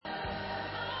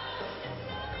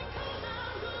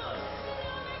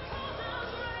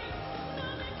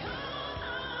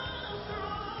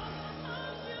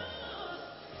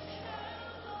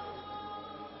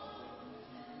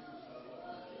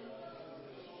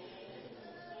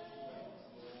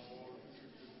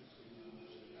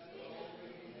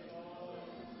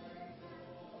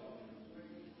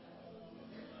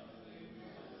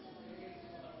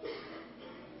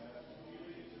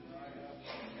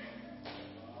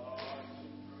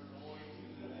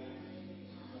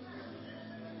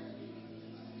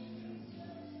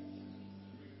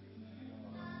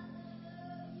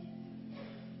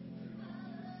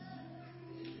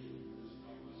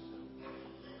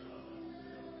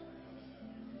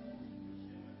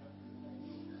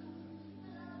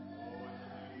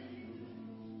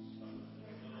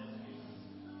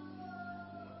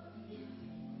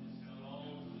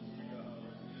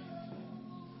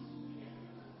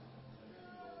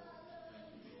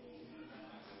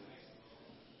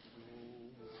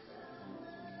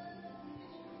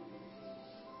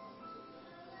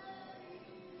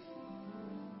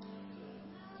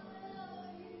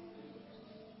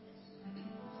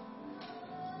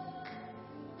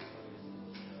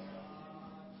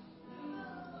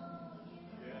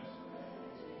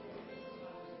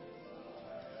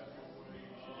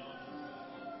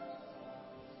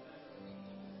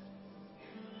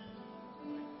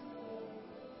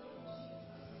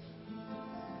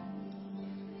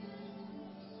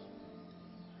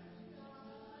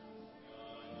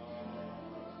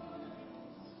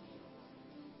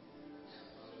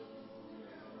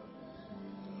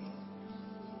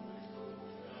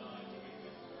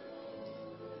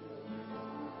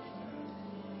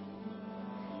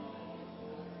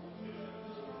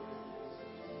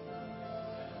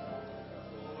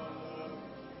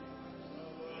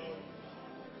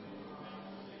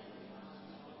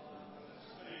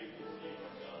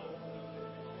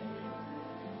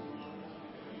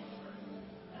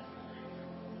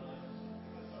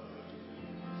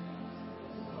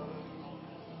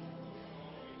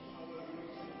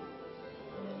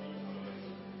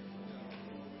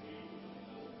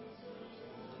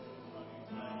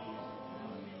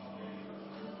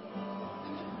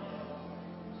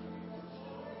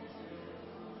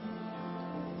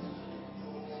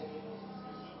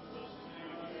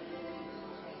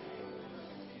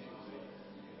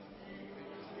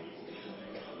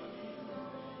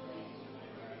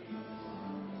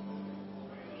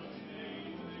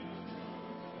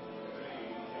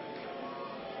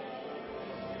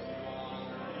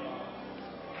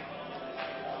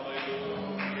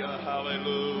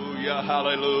Hallelujah,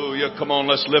 hallelujah. Come on,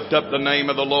 let's lift up the name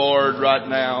of the Lord right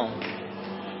now.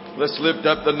 Let's lift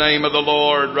up the name of the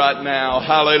Lord right now.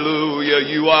 Hallelujah.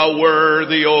 You are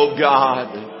worthy, O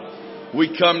God.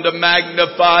 We come to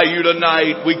magnify you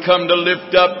tonight. We come to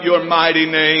lift up your mighty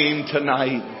name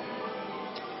tonight.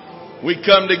 We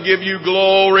come to give you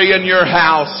glory in your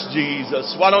house,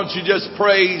 Jesus. Why don't you just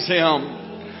praise Him?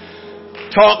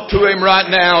 Talk to Him right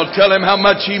now. Tell Him how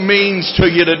much He means to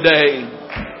you today.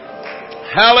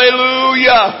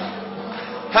 Hallelujah.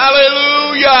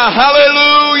 Hallelujah.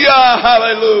 Hallelujah.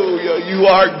 Hallelujah. You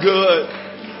are good.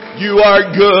 You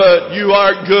are good. You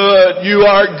are good. You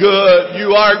are good.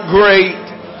 You are great.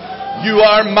 You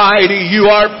are mighty.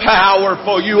 You are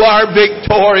powerful. You are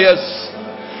victorious.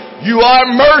 You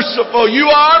are merciful. You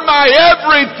are my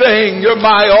everything. You're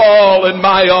my all and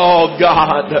my all,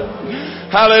 God.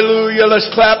 Hallelujah. Let's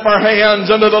clap our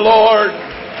hands unto the Lord.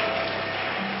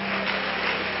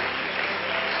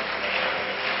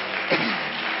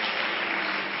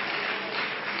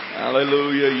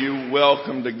 Hallelujah. You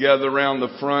welcome to gather around the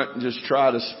front and just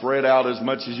try to spread out as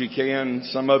much as you can.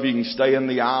 Some of you can stay in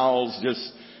the aisles.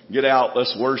 Just get out.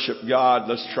 Let's worship God.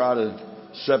 Let's try to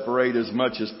separate as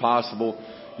much as possible.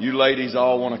 You ladies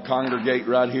all want to congregate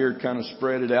right here, kind of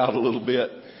spread it out a little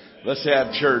bit. Let's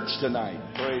have church tonight.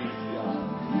 Praise God.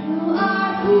 You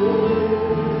are here,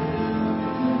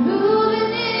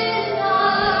 moving in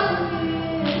our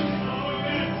midst.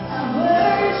 I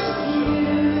worship you.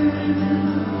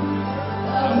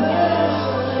 I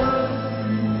worship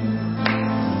you.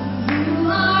 You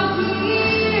are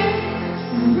here,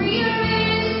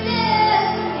 rearranging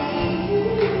destiny.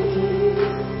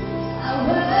 I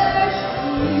worship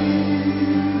you.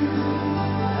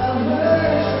 I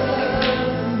worship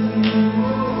you.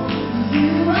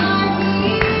 You are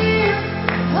here,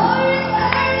 holy,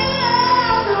 turning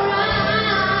all around.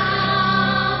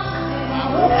 I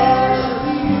worship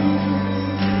you.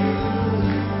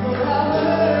 Lord, I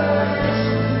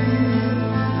worship you.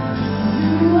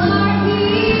 You are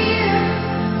here,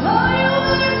 oh, you're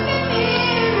working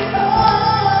miracles.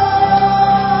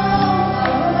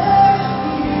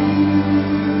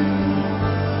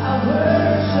 I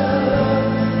worship you.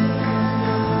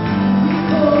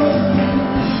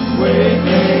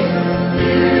 Waymaker,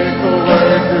 miracle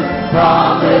worker,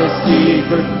 promise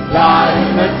keeper, light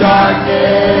in the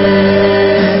darkness.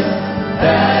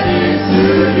 That is who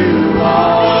you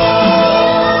are.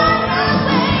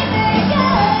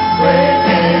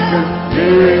 Waymaker,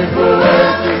 miracle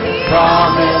worker,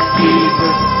 promise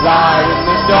keeper, light in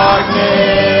the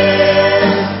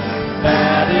darkness.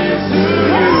 That is who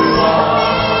you are.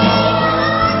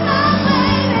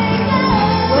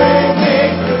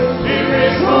 Waymaker,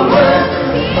 miracle worker,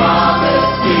 promise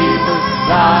keeper,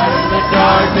 light in the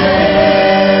darkness.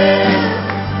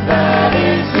 That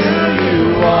is who you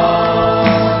are.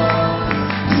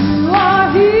 You are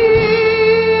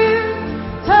here,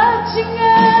 touching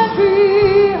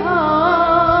every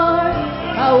heart.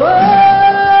 I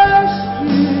worship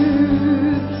you,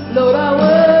 Lord. I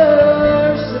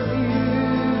worship you.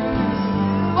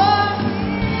 You are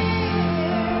here,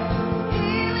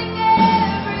 healing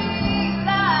every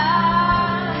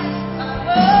life. I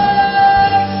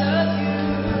worship you,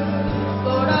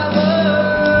 Lord. I worship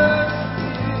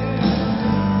you.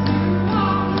 You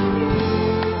are here,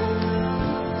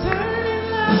 turning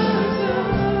lives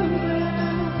around.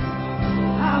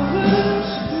 I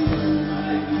worship you.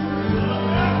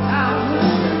 I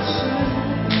worship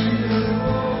you.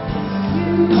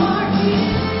 You are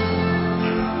here,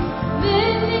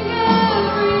 mending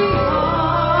every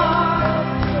heart.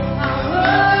 I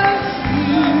worship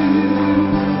you,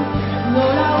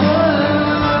 Lord. I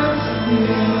worship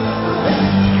you.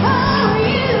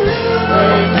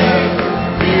 Waymaker,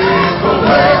 miracle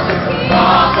worker,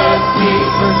 promise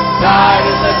keeper, light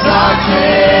in the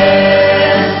darkness.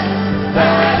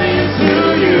 That is who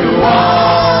you are.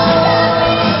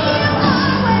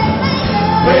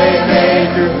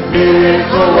 Waymaker,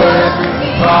 miracle worker,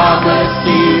 promise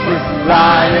keeper,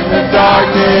 light in the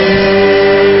darkness.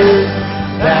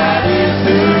 That is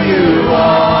who you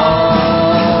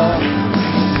are.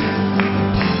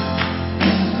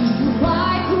 You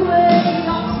wipe away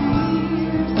all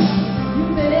tears. You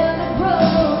mend a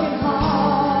broken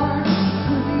heart.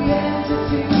 You're the answer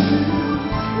to it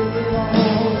all.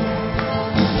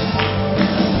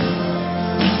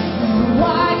 You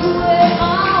wipe away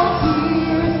all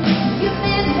tears. You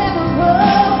mend a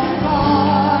broken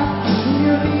heart.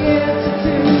 You're the answer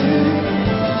to it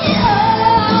all.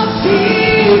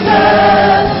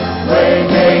 Jesus,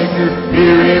 waymaker,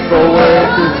 miracle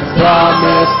worker,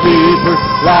 promise keeper,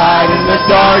 light in the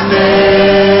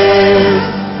darkness.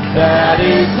 That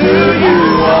is who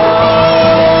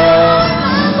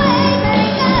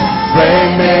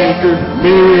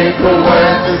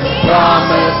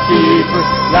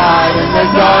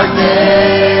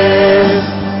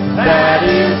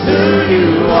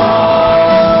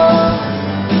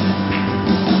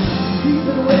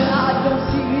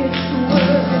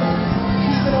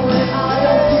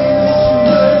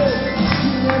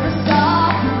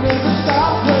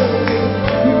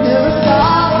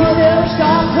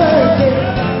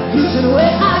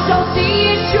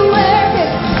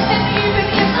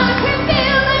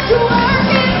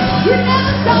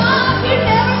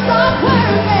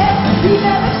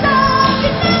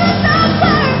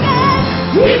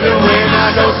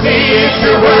I don't see it,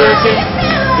 you're working.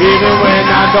 Even when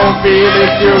I don't feel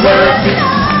it, you're working.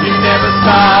 You never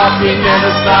stop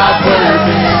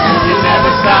working. You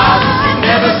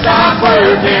never stop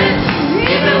working.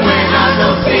 Even when I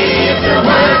don't see it, you're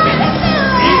working.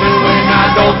 Even when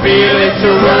I don't feel it,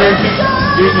 you're working.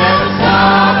 You never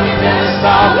stop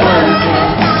working.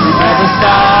 You never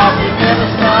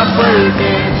stop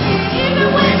working. Even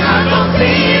when I don't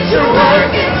see it, you're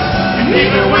working.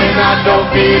 Even when I don't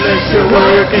feel it, you're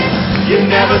working. You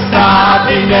never stop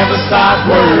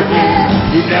working.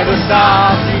 You never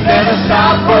stop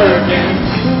working.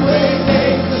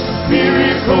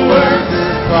 Miracle worker,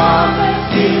 promise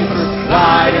keeper,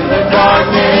 light in the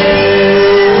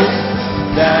darkness.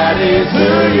 That is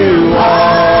who you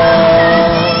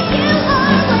are.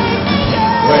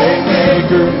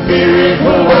 Waymaker,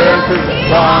 miracle worker,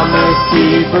 promise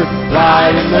keeper,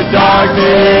 light in the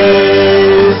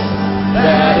darkness.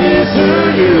 That is who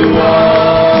you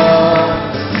are.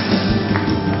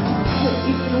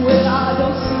 Even when I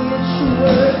don't see it, you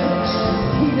work.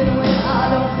 Even when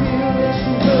I don't feel it,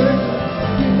 you work.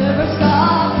 You never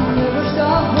stop working. You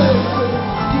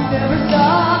never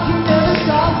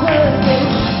stop working.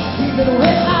 Even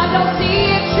when I don't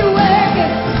see it, you're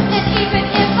working. And even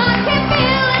if I can't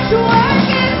feel it, you're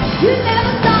working. You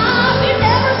never stop working.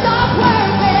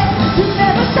 You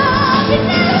never stop working.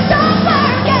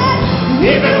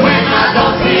 Even when I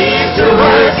don't see it, you're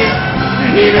working.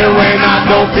 Even when I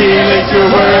don't feel it,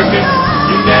 you're working.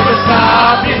 You never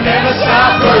stop working. You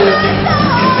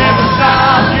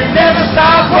never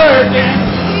stop working.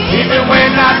 Even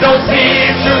when I don't see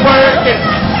it, you're working.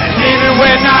 And even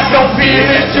when I don't feel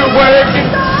it, you're working.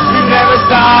 You never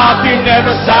stop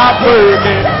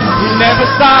working. You never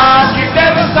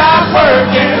stop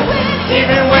working.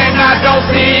 Even when I don't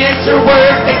see it, you're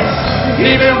working.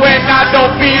 Even when I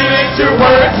don't feel it, you're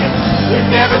working. You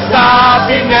never stop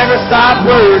working.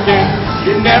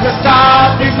 You never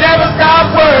stop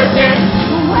working.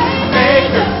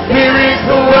 Waymaker,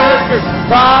 miracle worker,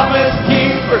 promise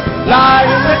keeper, light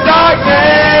in the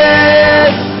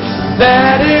darkness.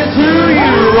 That is who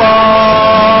you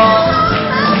are.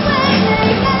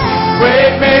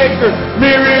 Waymaker,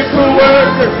 miracle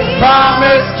worker,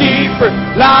 promise keeper,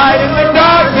 light in the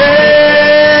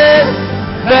darkness.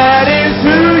 That is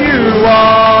who you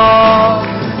are.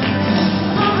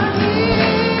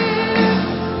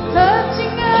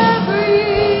 Touching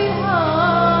every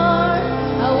heart,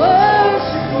 I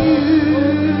worship you,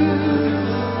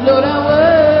 Lord. I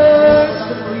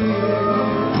worship you.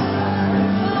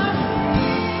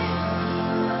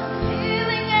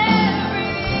 Healing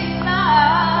every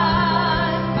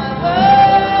life, I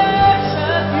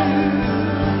worship you,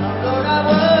 Lord. I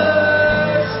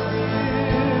worship you.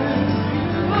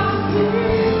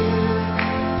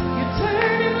 You're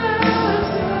turning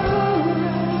lives around.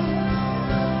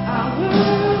 I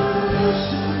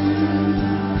worship you.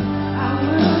 I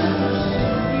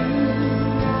worship you.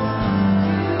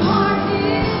 You are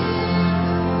here,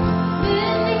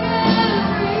 mending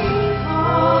every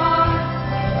heart.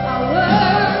 I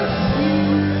worship you,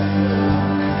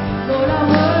 Lord. I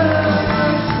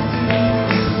worship you.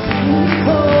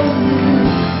 Oh,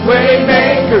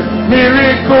 Waymaker,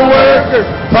 miracle worker,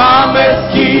 promise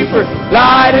keeper,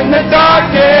 light in the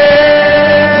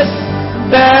darkness.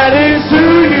 That is who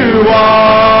you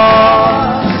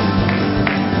are.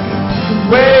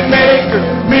 Waymaker,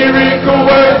 miracle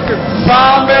worker,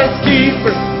 promise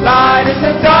keeper, light in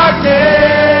the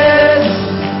darkness.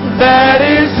 That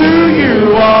is who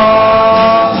you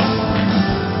are.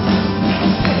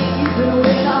 even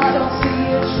when I don't see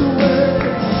it, you're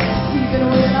working. Even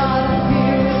when I don't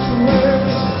feel it, you're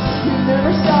working. You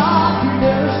never stop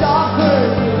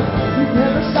working. You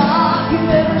never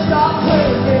stop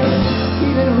working.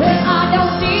 Even when I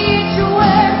don't see it, you're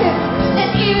working. And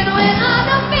even when I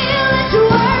don't feel it, you're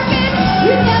working.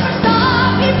 You never stop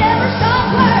working.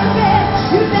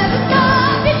 You never stop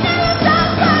working.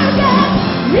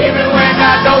 Even when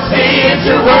I don't see it,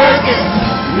 you're working.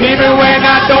 Even when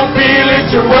I don't feel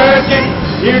it, you're working.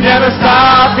 You never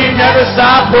stop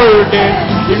working.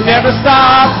 You never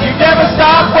stop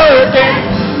working.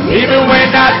 Even when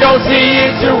I don't see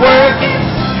it, you're working.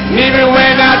 Even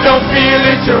when I don't feel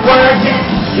it, you're working.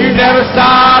 You never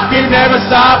stop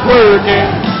working.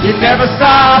 You never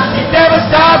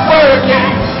stop working.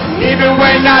 Even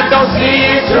when I don't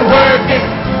see it, you're working.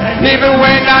 And even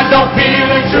when I don't feel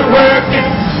it, you're working.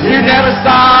 You never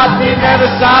stop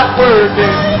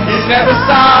working. You never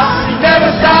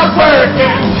stop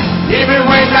working. Even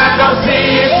when I don't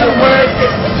see it, you're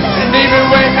working. And even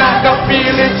when I don't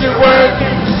feel it, you're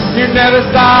working. You never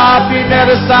stop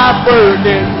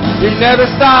working. You never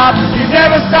stop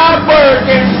never stop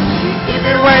working.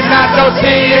 Even when I don't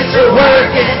see it, you're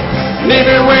working. And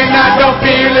even when I don't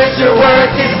feel it, you're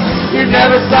working. You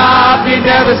never stop working.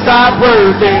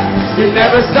 You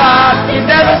never stop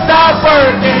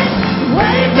working.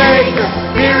 Waymaker,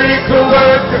 miracle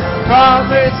worker,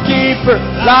 promise keeper,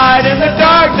 light in the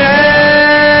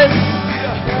darkness.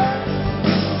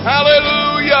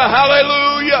 Hallelujah,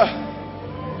 hallelujah.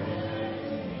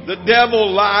 The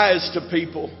devil lies to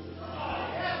people.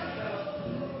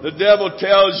 The devil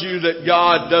tells you that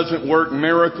God doesn't work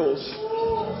miracles.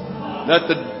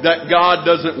 That God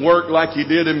doesn't work like He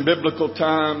did in biblical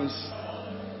times.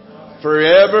 For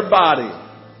everybody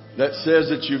that says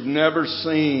that you've never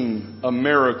seen a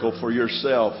miracle for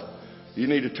yourself, you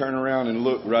need to turn around and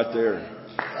look right there.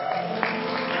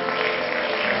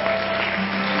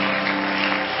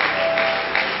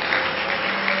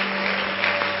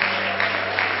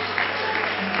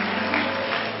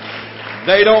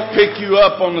 They don't pick you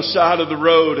up on the side of the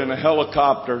road in a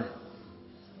helicopter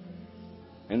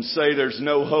and say there's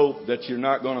no hope, that you're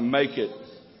not going to make it,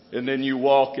 and then you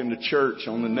walk into church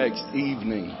on the next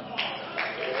evening.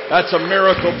 That's a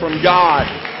miracle from God.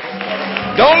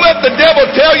 Don't let the devil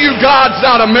tell you God's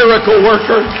not a miracle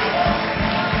worker.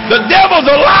 The devil's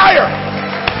a liar.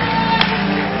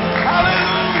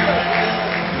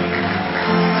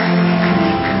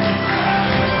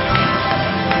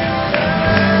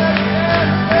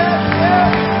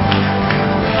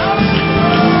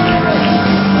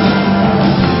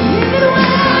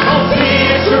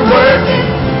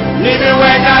 Even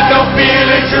when I don't feel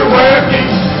it, you're working.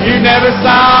 You never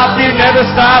stop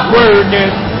working.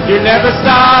 You never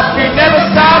stop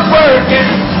working.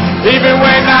 Even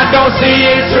when I don't see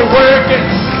it, you're working.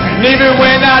 And even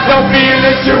when I don't feel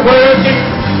it, you're working.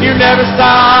 You never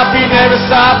stop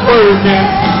working.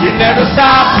 You never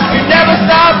stop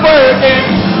working.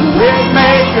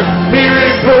 Waymaker,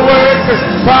 miracle worker,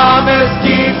 promise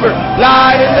keeper,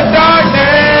 light in the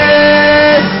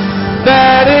darkness.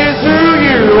 That is who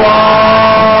you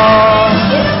are.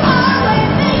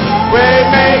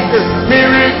 Waymaker,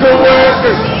 miracle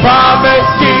worker, promise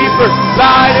keeper,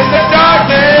 light in the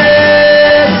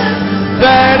darkness.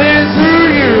 That is who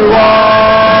you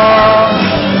are.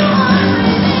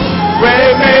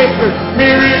 Waymaker,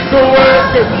 miracle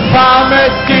worker,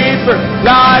 promise keeper,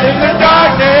 light in the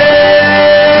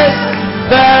darkness.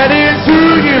 That is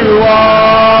who you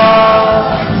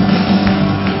are.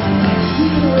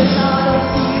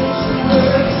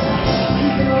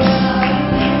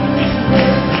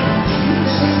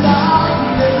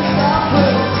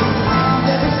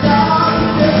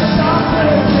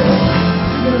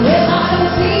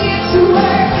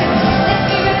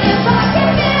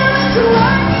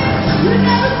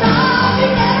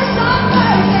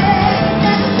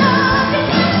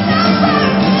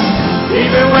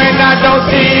 Even when I don't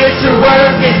see it, you're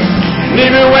working. And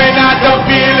even when I don't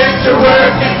feel it, you're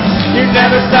working. You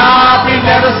never stop working.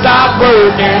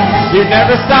 You never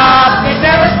stop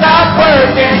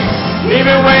working.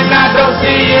 Even when I don't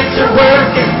see it, you're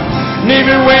working. And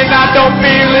even when I don't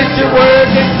feel it, you're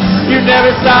working. You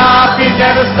never stop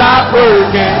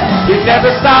working. You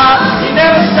never stop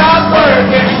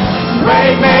working.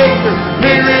 Waymaker,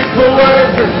 miracle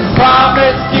worker,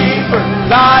 promise keeper,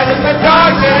 light in the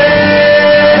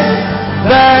darkness.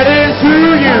 That is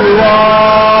who you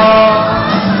are.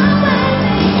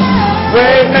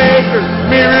 Waymaker,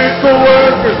 miracle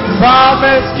worker,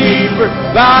 promise keeper,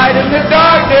 light in the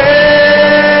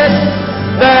darkness.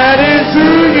 That is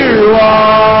who you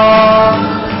are.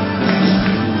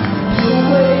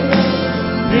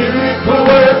 Miracle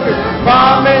worker,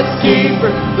 promise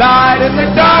keeper, light in the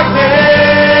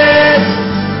darkness.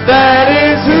 That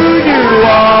is who you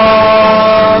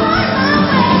are.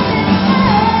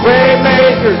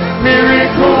 Waymaker,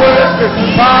 miracle worker,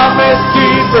 promise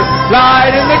keeper,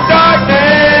 light in the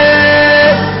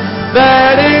darkness.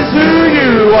 That is who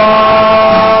you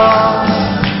are.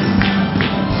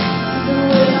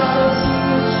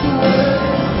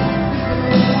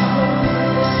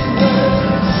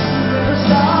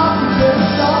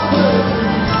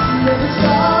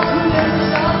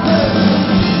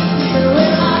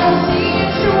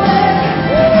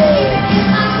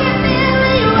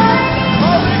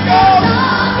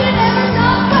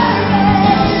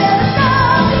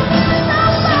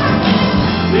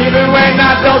 Even when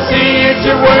I don't see it,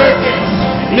 you're working.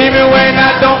 And even when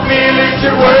I don't feel it,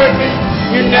 you're working.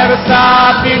 You never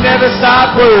stop working. You never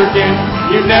stop working.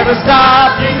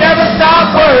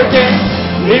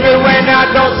 Even when I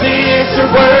don't see it,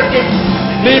 you're working.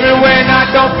 And even when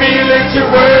I don't feel it, you're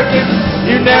working.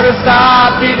 You never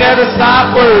stop working.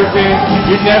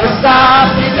 You never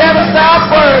stop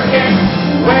working.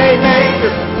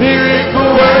 Waymaker,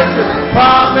 miracle worker,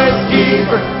 promise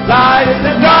keeper, light in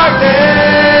the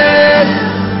darkness.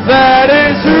 That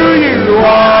is who you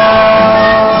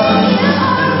are.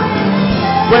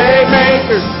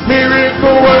 Waymaker,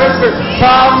 miracle worker,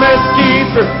 promise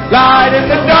keeper, light in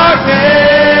the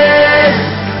darkness.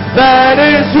 That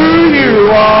is who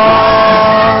you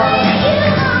are.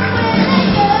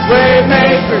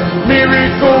 Waymaker,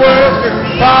 miracle worker,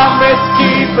 promise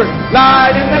keeper,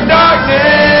 light in the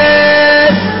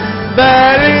darkness.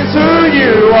 That is who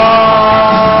you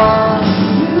are.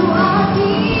 You are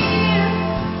here,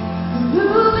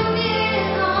 moving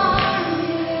in our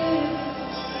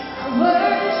midst. I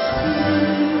worship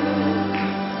you.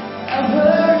 I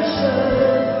worship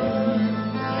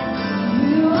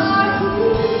you. You are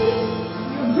here,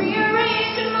 you're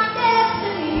rearranging my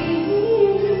destiny.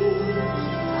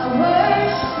 I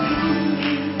worship you.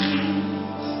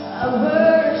 I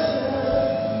worship.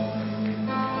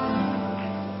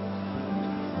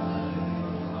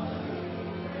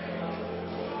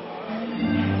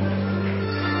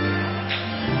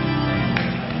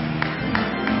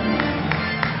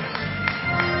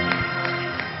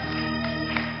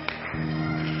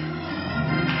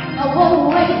 I won't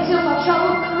wait till my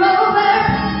troubles are over.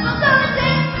 I'm gonna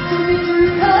dance to victory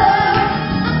comes.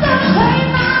 I'm gonna claim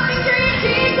my victory in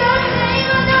Jesus' name.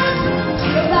 I know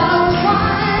the battle is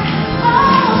won.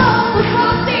 All of the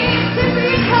crossings to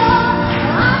become.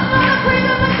 I'm gonna bring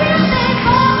them until they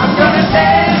fall. I'm gonna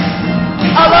dance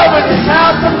all over this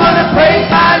house. I'm gonna praise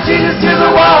my Jesus till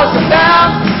the walls come down.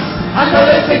 I know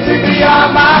there's victory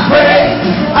beyond my praise.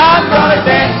 I'm gonna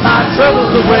dance my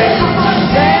troubles away. I'm gonna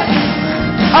dance.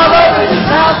 All over this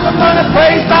house, I'm gonna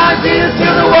praise my Jesus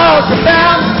till the walls come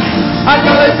down. I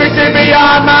know there's victory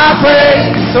beyond my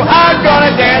praise, so I'm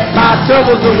gonna dance my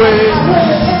troubles away.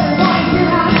 Everyone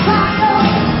here has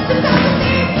triumph. The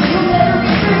destiny will never be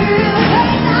through.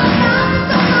 Hey, now,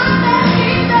 so long that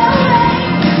leads the way.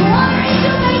 Wondering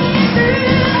to make it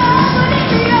through. Oh, but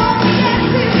if you only get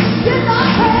to give our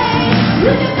praise,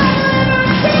 you can find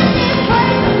deliverance in this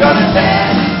place. I'm gonna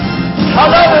dance all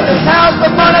over this house,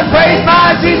 I'm gonna praise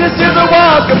my Jesus till the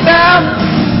walls come down.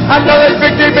 I know there's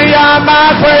victory beyond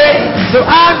my praise, so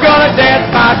I'm gonna dance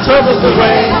my troubles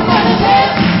away. I'm gonna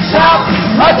dance. Shout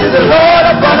unto the Lord,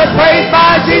 I'm gonna praise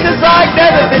my Jesus like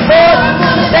never before. I'm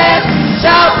gonna dance,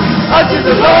 shout unto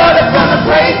the Lord, I'm gonna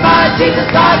praise my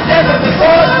Jesus like never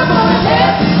before. I'm gonna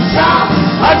dance. Shout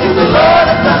unto the Lord,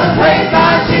 I'm gonna praise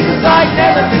my Jesus like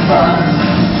never before.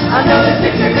 I know there's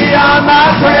victory beyond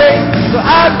my praise, so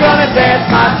I'm gonna dance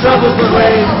my troubles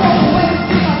away. I won't wait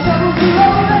till my troubles are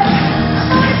over. I'm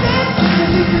gonna dance to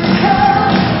victory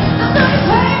comes. I'm gonna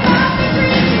claim my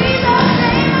victory in Jesus'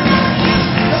 name. I'm gonna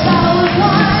dance. The battle is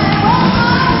won.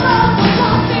 All of the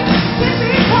crossings to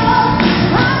become.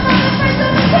 I'm gonna praise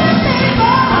them until they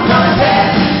fall. I'm gonna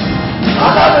dance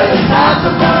all over this house,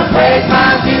 I'm gonna praise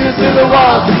my Jesus till the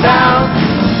walls come down.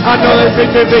 I know there's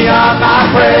victory beyond my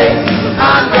praise, so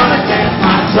I'm gonna dance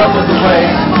my troubles away.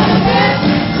 I'm gonna dance.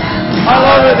 All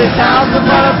over this house, I'm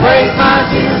gonna praise my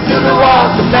Jesus till the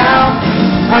walls come down.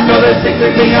 I know there's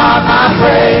victory beyond my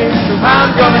praise, so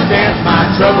I'm gonna dance my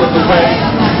troubles away.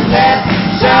 I'm gonna dance.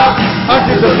 Shout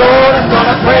unto the Lord, I'm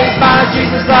gonna praise my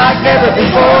Jesus like never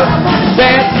before.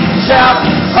 Dance, shout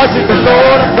unto the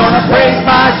Lord, I'm gonna praise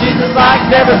my Jesus like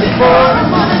never before.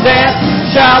 Dance,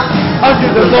 shout unto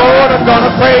the Lord, I'm gonna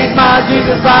praise my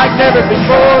Jesus like never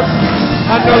before.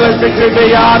 I know there's victory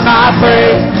beyond my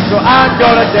praise, so I'm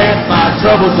gonna dance my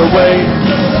troubles away.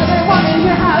 Everyone in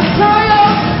here has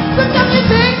triumph. Sometimes you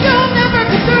think you'll never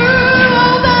get through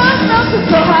all the mountains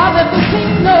so high that there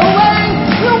seems no way.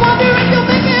 You're wondering if you'll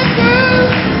make it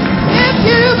through. If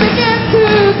you begin to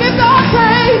give God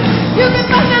praise, you can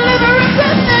find deliverance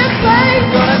in this place.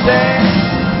 I'm gonna dance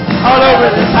all over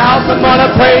this house, I'm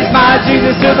gonna praise my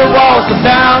Jesus till the walls come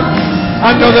down.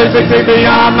 I know there's victory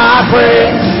beyond my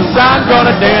praise, so I'm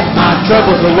gonna dance my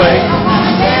troubles away. I'm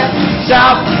gonna dance.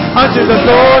 Shout unto the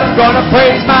Lord, I'm gonna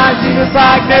praise my Jesus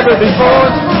like never before.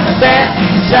 Dance,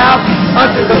 shout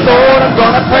unto the Lord, I'm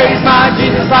gonna praise my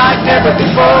Jesus like never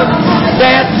before.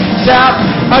 Dance, shout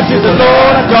unto the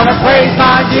Lord, I'm gonna praise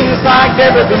my Jesus like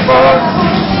never before.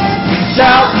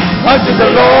 Shout unto the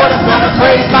Lord, I'm gonna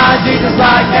praise my Jesus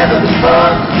like never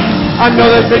before. I know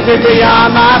there's victory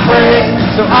beyond my praise,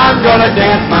 so I'm gonna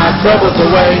dance my troubles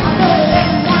away.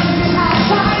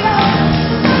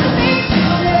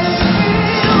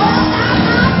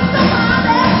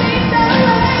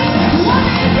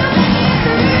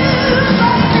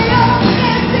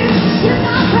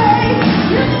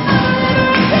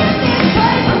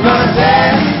 I'm gonna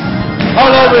dance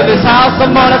all over this house,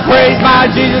 I'm gonna praise my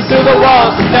Jesus till the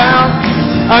walls come down.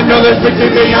 I know there's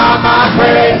victory beyond my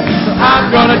praise. So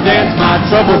I'm gonna dance my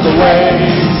troubles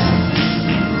away.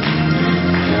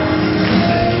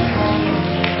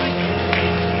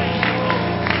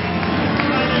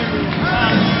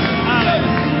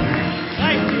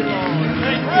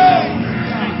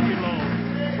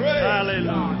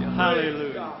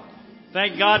 Hallelujah.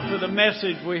 Thank God for the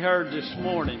message we heard this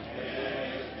morning.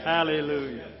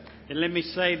 Hallelujah. And let me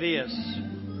say this.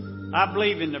 I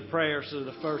believe in the prayers of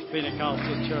the First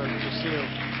Pentecostal Church of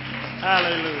Silsbee.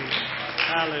 Hallelujah.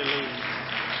 Hallelujah.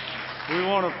 We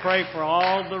want to pray for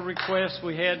all the requests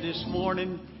we had this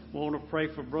morning. We want to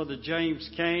pray for Brother James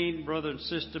Kane, Brother and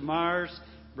Sister Myers,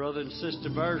 Brother and Sister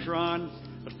Bergeron.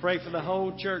 Let's pray for the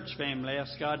whole church family.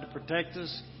 Ask God to protect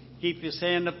us, keep His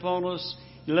hand upon us.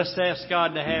 Let's ask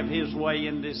God to have His way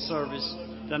in this service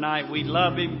tonight. We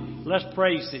love Him. Let's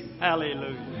praise Him.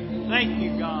 Hallelujah. Thank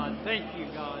you, God. Thank you,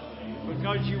 God.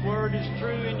 Because your word is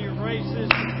true and your grace is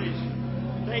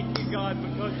sufficient. Thank you, God,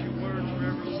 because your word's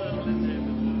forever settled in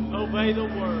heaven. Obey the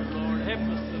word, Lord. Help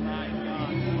us tonight,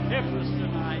 God. Help us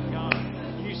tonight, God.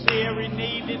 You see every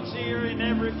need that's here and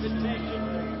every petition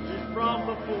is brought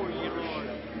before you, Lord.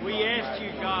 We ask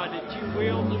you, God, that your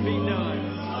will to be done.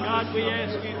 God, we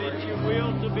ask you that your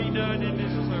will to be done in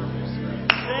this service.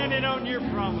 Standing on your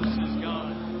promises,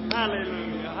 God.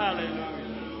 Hallelujah, hallelujah.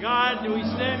 God, we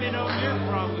standing on your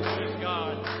promises,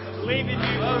 God. Believing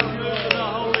you for the move of the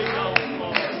Holy Ghost,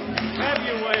 Lord. Have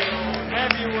your way, Lord.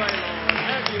 Have your way, Lord.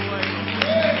 Have your way, Lord.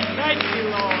 Thank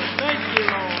you, Lord. Thank you,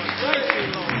 Lord. Thank you,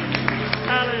 Lord.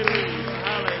 Hallelujah,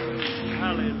 hallelujah,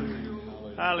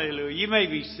 hallelujah. Hallelujah. You may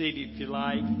be seated if you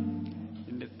like.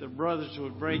 And if the brothers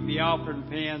would bring the offering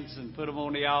pans and put them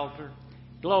on the altar.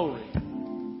 Glory.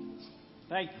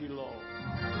 Thank you, Lord.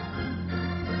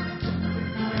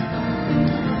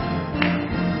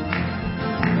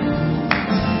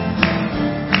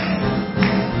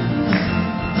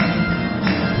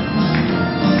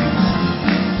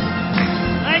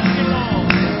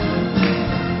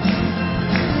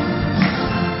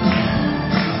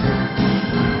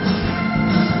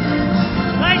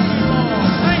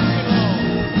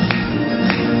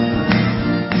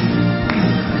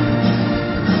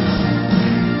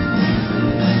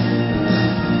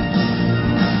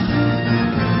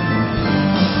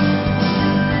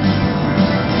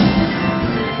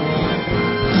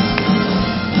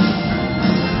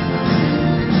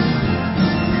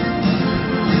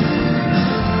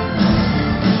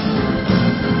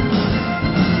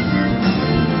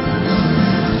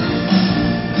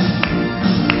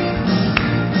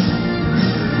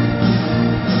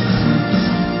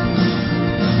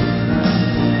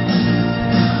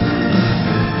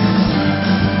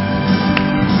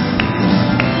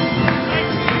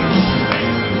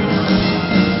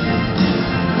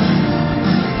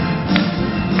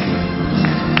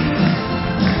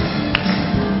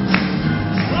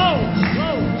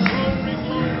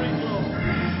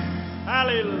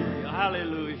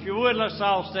 Let's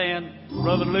all stand.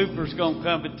 Brother Looper's going to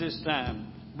come at this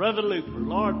time. Brother Looper,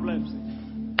 Lord bless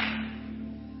him.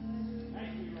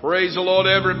 Praise the Lord,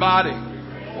 everybody.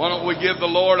 Why don't we give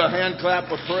the Lord a hand clap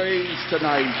of praise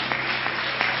tonight?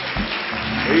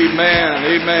 Amen.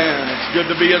 Amen. It's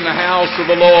good to be in the house of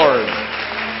the Lord.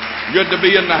 Good to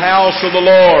be in the house of the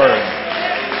Lord.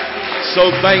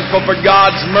 So thankful for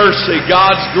God's mercy,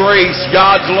 God's grace,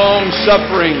 God's long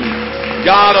suffering.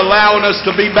 God allowing us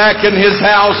to be back in His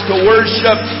house to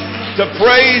worship, to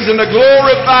praise, and to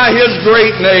glorify His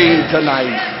great name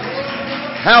tonight.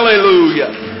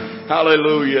 Hallelujah.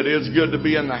 Hallelujah. It is good to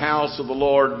be in the house of the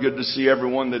Lord. Good to see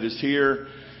everyone that is here.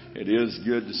 It is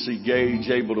good to see Gage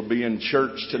able to be in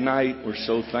church tonight. We're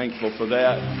so thankful for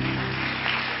that.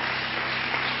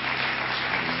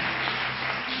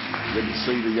 Good to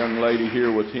see the young lady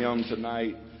here with him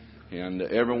tonight and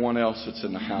everyone else that's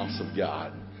in the house of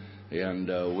God.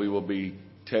 And we will be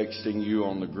texting you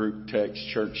on the group text,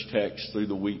 church text through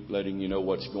the week, letting you know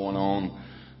what's going on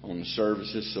the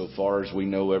services. So far as we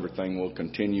know, everything will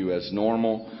continue as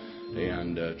normal,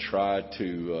 and try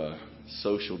to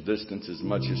social distance as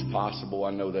much as possible.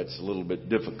 I know that's a little bit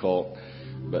difficult,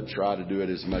 but try to do it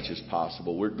as much as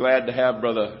possible. We're glad to have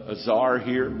Brother Azar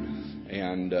here,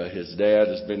 and his dad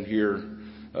has been here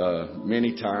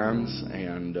many times,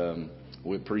 and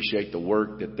we appreciate the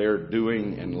work that they're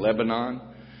doing in Lebanon,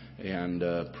 and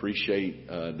appreciate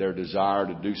their desire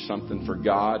to do something for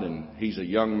God. And he's a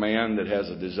young man that has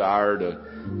a desire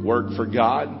to work for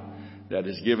God, that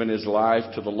has given his life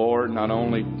to the Lord, not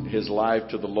only his life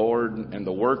to the Lord and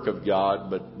the work of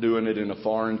God, but doing it in a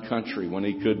foreign country when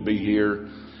he could be here.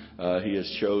 He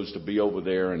has chose to be over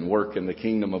there and work in the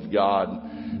kingdom of God.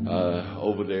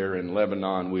 over there in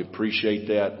Lebanon. We appreciate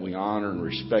that. We honor and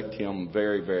respect him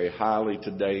very, very highly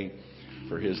today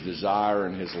for his desire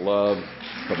and his love,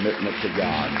 commitment to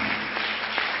God.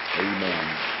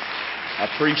 Amen. I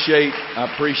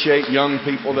appreciate young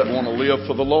people that want to live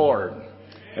for the Lord.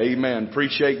 Amen.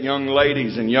 Appreciate young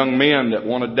ladies and young men that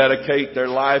want to dedicate their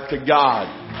life to God.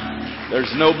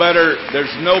 There's no better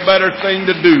thing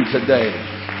to do today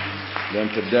than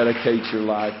to dedicate your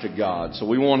life to God. So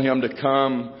we want him to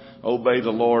come, obey the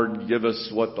Lord, give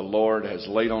us what the Lord has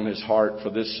laid on his heart for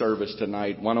this service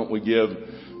tonight. Why don't we give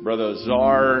Brother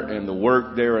Azar and the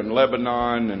work there in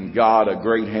Lebanon and God a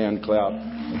great hand clap.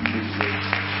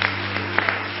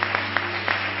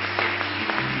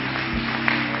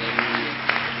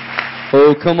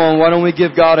 Oh, come on. Why don't we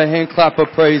give God a hand clap of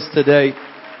praise today?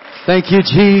 Thank you,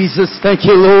 Jesus. Thank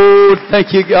you, Lord.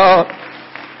 Thank you, God.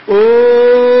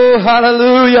 Oh,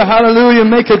 hallelujah, hallelujah.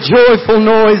 Make a joyful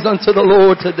noise unto the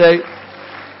Lord today.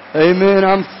 Amen.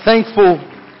 I'm thankful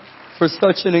for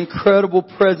such an incredible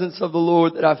presence of the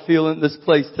Lord that I feel in this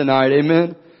place tonight.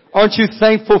 Amen. Aren't you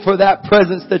thankful for that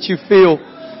presence that you feel?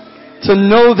 To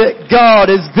know that God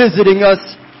is visiting us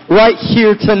right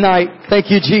here tonight. Thank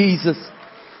you, Jesus.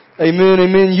 Amen,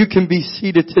 amen. You can be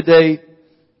seated today.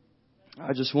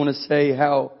 I just want to say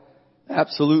how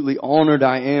absolutely honored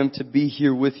I am to be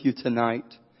here with you tonight.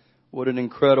 What an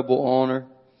incredible honor.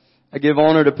 I give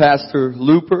honor to Pastor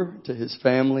Looper, to his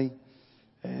family,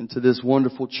 and to this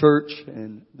wonderful church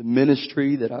and the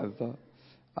ministry that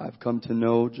I've come to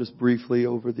know just briefly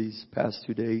over these past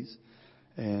 2 days.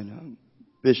 And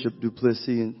Bishop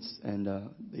Duplessis and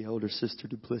the elder sister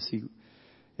Duplessis.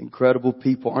 Incredible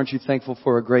people. Aren't you thankful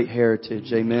for a great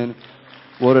heritage? Amen.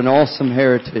 What an awesome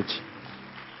heritage.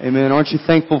 Amen. Aren't you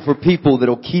thankful for people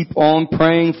that'll keep on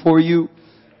praying for you?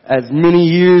 As many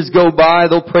years go by,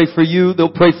 they'll pray for you.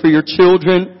 They'll pray for your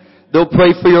children. They'll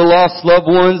pray for your lost loved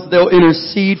ones. They'll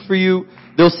intercede for you.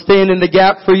 They'll stand in the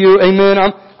gap for you. Amen.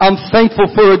 I'm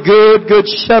thankful for a good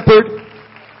shepherd.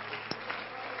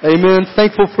 Amen.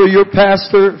 Thankful for your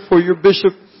pastor, for your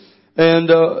bishop. And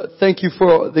thank you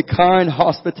for the kind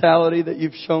hospitality that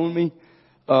you've shown me.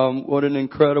 What an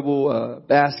incredible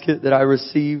basket that I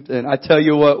received. And I tell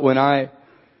you what, when I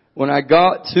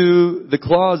got to the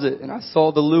closet and I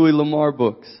saw the Louis Lamar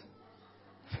books,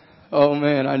 oh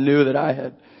man, I knew that I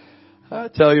had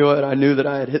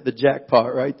hit the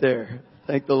jackpot right there.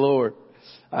 Thank the Lord.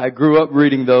 I grew up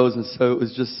reading those, and so it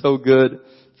was just so good.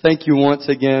 Thank you once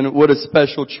again. What a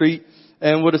special treat.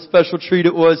 And what a special treat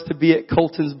it was to be at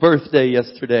Colton's birthday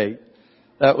yesterday.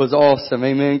 That was awesome.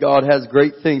 Amen. God has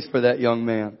great things for that young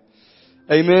man.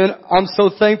 Amen. I'm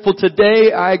so thankful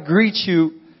today. I greet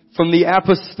you from the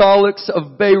Apostolics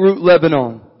of Beirut,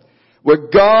 Lebanon, where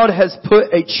God has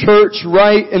put a church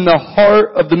right in the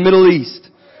heart of the Middle East.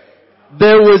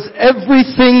 There was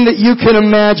everything that you can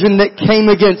imagine that came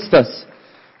against us.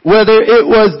 Whether it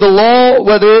was the law,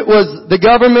 whether it was the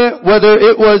government, whether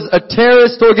it was a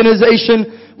terrorist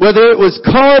organization, whether it was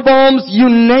car bombs, you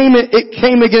name it, it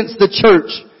came against the church.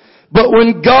 But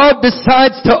when God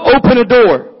decides to open a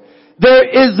door, there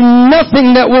is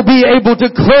nothing that will be able to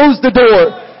close the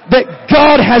door that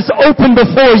God has opened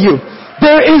before you.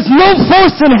 There is no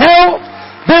force in hell.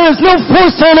 There is no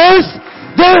force on earth.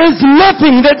 There is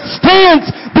nothing that stands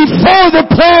before the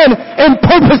plan and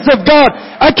purpose of God.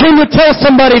 I came to tell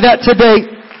somebody that today.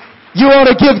 You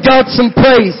ought to give God some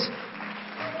praise.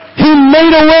 He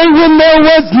made a way when there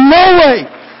was no way.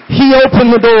 He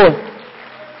opened the door.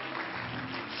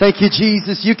 Thank you,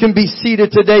 Jesus. You can be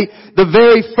seated today. The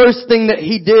very first thing that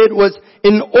He did was,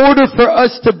 in order for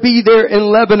us to be there in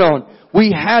Lebanon,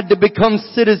 we had to become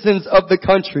citizens of the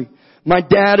country. My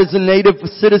dad is a native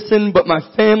citizen, but my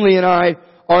family and I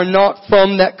are not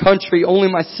from that country.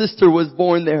 Only my sister was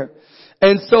born there.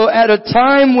 And so at a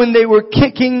time when they were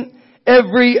kicking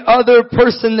every other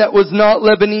person that was not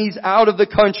Lebanese out of the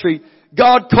country,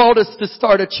 God called us to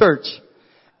start a church.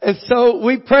 And so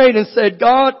we prayed and said,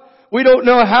 God, we don't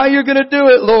know how you're going to do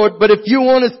it, Lord, but if you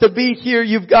want us to be here,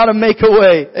 you've got to make a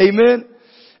way. Amen.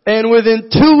 And within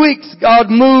 2 weeks, God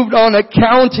moved on a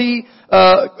county,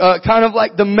 kind of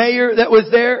like the mayor that was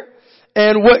there.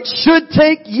 And what should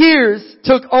take years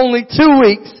took only 2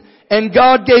 weeks. And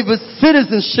God gave us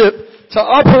citizenship to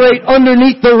operate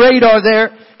underneath the radar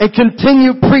there and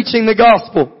continue preaching the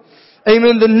gospel.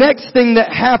 Amen. The next thing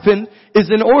that happened is,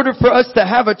 in order for us to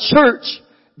have a church,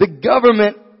 the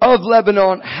government of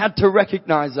Lebanon had to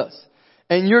recognize us.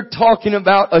 And you're talking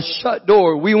about a shut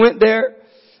door. We went there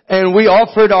and we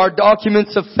offered our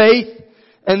documents of faith.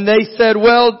 And they said,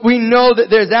 well, we know that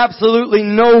there's absolutely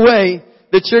no way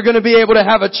that you're going to be able to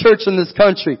have a church in this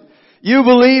country. You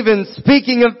believe in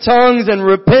speaking of tongues and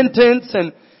repentance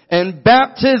and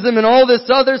baptism and all this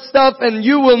other stuff, and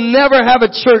you will never have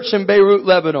a church in Beirut,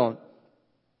 Lebanon.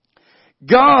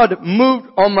 God moved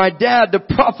on my dad to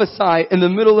prophesy in the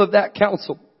middle of that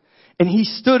council. And he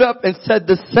stood up and said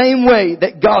the same way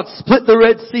that God split the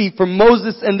Red Sea for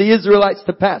Moses and the Israelites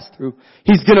to pass through,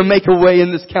 He's going to make a way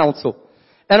in this council.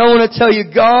 And I want to tell you,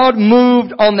 God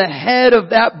moved on the head of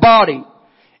that body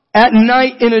at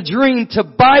night in a dream to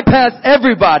bypass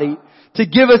everybody, to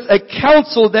give us a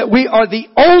counsel that we are the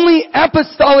only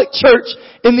apostolic church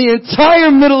in the entire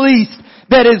Middle East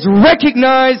that is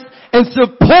recognized and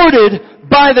supported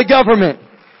by the government.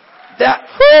 You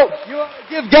ought to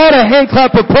give God a hand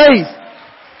clap of praise.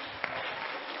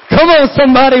 Come on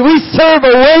somebody, we serve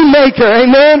a way maker,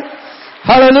 amen?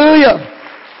 Hallelujah.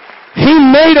 He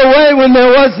made a way when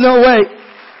there was no way.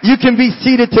 You can be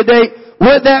seated today.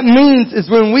 What that means is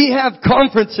when we have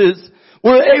conferences,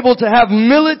 we're able to have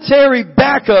military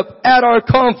backup at our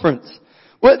conference.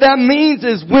 What that means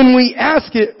is when we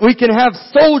ask it, we can have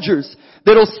soldiers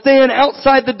that'll stand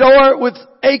outside the door with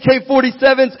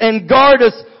AK-47s and guard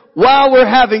us while we're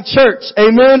having church.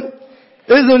 Amen?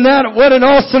 Isn't that what an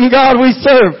awesome God we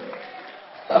serve?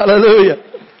 Hallelujah.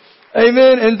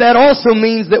 Amen. And that also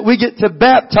means that we get to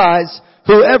baptize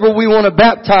whoever we want to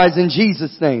baptize in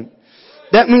Jesus' name.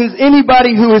 That means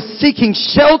anybody who is seeking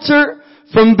shelter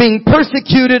from being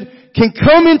persecuted can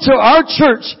come into our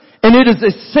church, and it is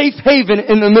a safe haven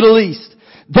in the Middle East.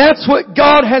 That's what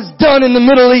God has done in the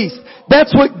Middle East.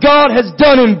 That's what God has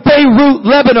done in Beirut,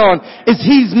 Lebanon, is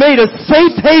He's made a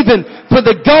safe haven for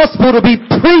the gospel to be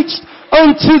preached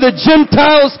unto the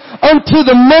Gentiles, unto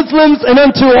the Muslims, and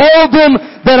unto all them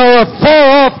that are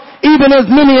afar off, even as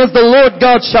many as the Lord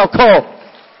God shall call.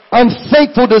 I'm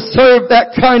thankful to serve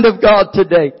that kind of God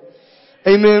today.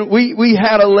 Amen. We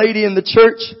had a lady in the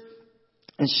church,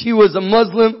 and she was a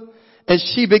Muslim, and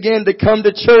she began to come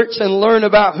to church and learn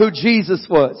about who Jesus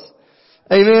was.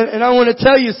 Amen. And I want to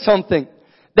tell you something.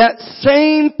 That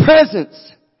same presence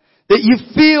that you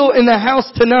feel in the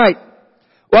house tonight,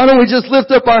 why don't we just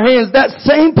lift up our hands? That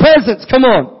same presence, come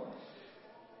on.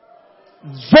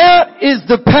 That is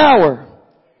the power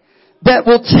that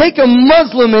will take a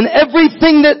Muslim and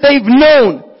everything that they've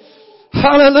known.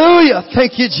 Hallelujah.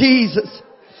 Thank you, Jesus.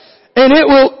 And it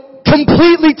will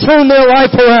completely turn their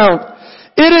life around.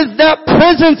 It is that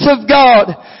presence of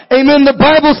God. Amen. The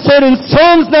Bible said in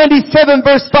Psalms 97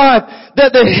 verse 5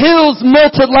 that the hills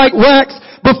melted like wax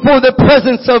before the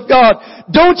presence of God.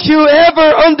 Don't you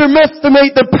ever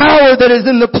underestimate the power that is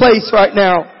in the place right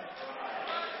now.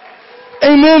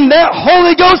 Amen. That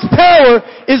Holy Ghost power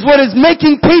is what is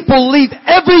making people leave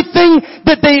everything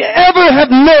that they ever have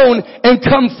known and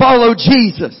come follow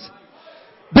Jesus.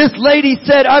 This lady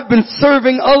said, I've been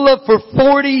serving Allah for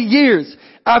 40 years.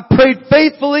 I've prayed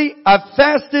faithfully. I've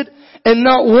fasted. And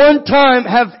not one time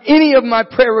have any of my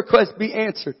prayer requests be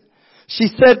answered. She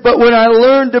said, but when I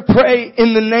learned to pray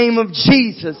in the name of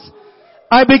Jesus,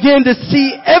 I began to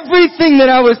see everything that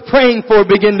I was praying for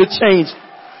begin to change.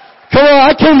 Come on,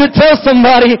 I came to tell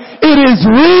somebody, it is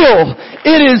real.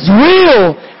 It is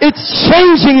real. It's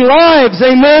changing lives,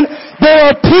 amen. There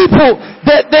are people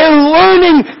that they're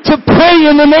learning to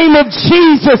pray in the name of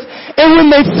Jesus. And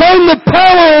when they find the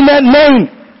power in that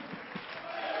name,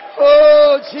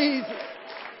 oh, Jesus.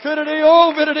 Come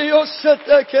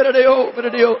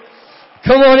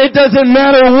on, it doesn't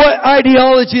matter what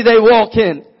ideology they walk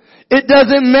in. It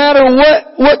doesn't matter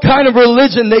what kind of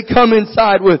religion they come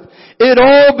inside with. It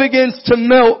all begins to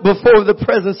melt before the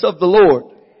presence of the Lord.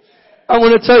 I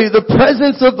want to tell you, the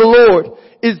presence of the Lord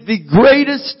is the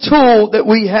greatest tool that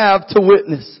we have to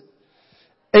witness.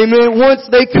 Amen. Once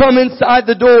they come inside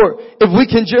the door, if we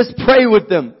can just pray with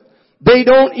them, they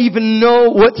don't even know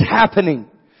what's happening.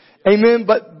 Amen.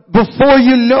 But before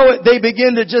you know it, they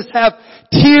begin to just have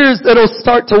tears that'll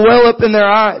start to well up in their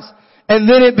eyes. And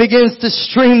then it begins to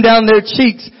stream down their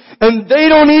cheeks. And they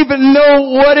don't even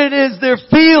know what it is they're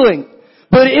feeling.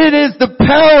 But it is the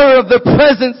power of the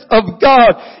presence of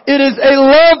God. It is a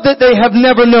love that they have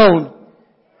never known.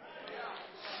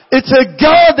 It's a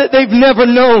God that they've never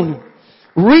known.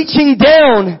 Reaching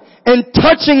down and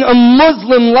touching a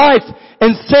Muslim life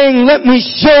and saying, let me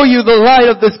show you the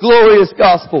light of this glorious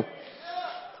gospel.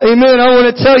 Amen. I want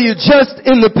to tell you, just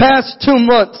in the past 2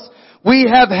 months, we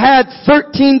have had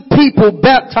 13 people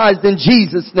baptized in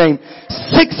Jesus' name.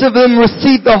 6 of them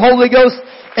received the Holy Ghost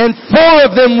and 4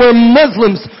 of them were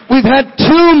Muslims. We've had 2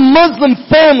 Muslim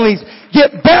families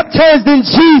get baptized in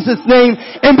Jesus' name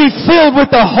and be filled with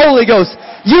the Holy Ghost.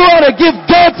 You ought to give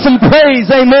God some praise.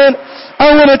 Amen.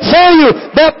 I want to tell you,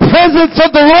 that presence of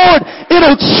the Lord,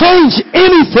 it'll change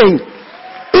anything.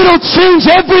 It'll change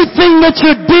everything that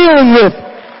you're dealing with.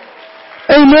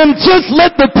 Amen. Just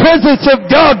let the presence of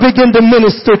God begin to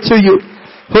minister to you.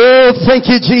 Oh, thank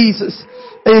you, Jesus.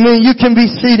 Amen. You can be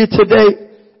seated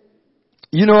today.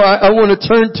 You know, I want to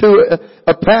turn to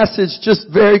a passage just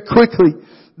very quickly.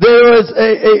 There was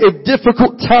a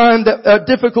difficult time, a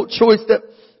difficult choice that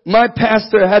my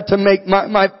pastor had to make,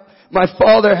 my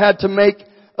father had to make,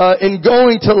 in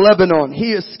going to Lebanon.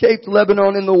 He escaped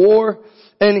Lebanon in the war,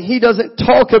 and he doesn't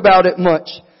talk about it much,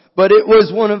 but it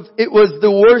was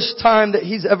the worst time that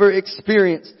he's ever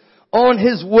experienced. On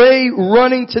his way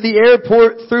running to the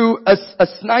airport through a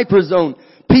sniper zone,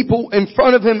 people in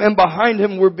front of him and behind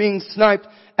him were being sniped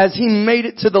as he made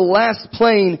it to the last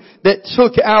plane that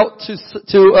took out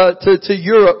to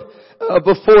Europe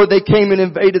before they came and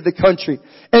invaded the country.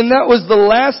 And that was the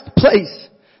last place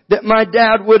that my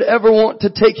dad would ever want to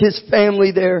take his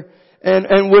family there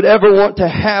and would ever want to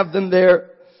have them there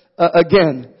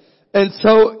again. And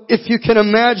so if you can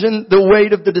imagine the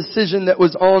weight of the decision that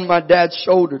was on my dad's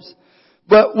shoulders.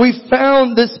 But we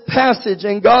found this passage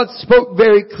and God spoke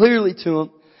very clearly to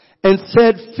him and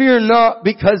said, fear not,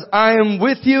 because I am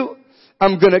with you.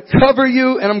 I'm going to cover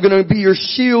you and I'm going to be your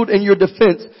shield and your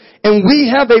defense. And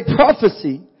we have a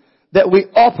prophecy that we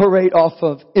operate off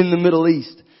of in the Middle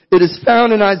East. It is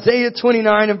found in Isaiah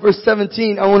 29 and verse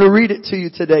 17. I want to read it to you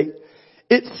today.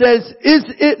 It says, is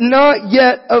it not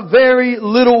yet a very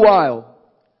little while,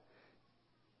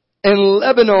 and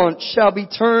Lebanon shall be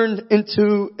turned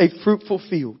into a fruitful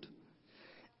field,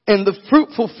 and the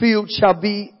fruitful field shall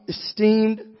be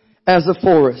esteemed as a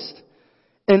forest.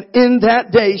 And in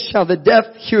that day shall the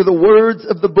deaf hear the words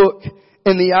of the book,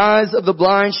 and the eyes of the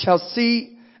blind shall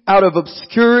see out of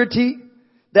obscurity.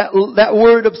 That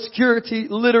word obscurity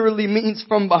literally means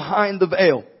from behind the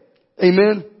veil.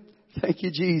 Amen. Thank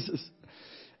you, Jesus.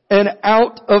 And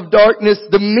out of darkness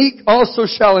the meek also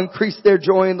shall increase their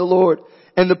joy in the Lord,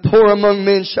 and the poor among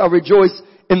men shall rejoice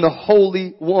in the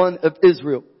Holy One of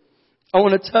Israel. I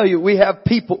want to tell you, we have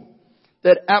people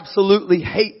that absolutely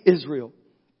hate Israel.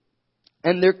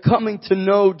 And they're coming to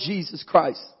know Jesus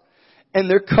Christ. And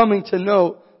they're coming to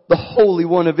know the Holy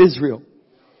One of Israel.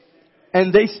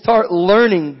 And they start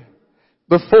learning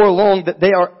before long that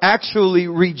they are actually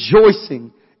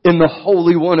rejoicing in the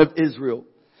Holy One of Israel.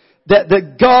 That the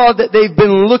God that they've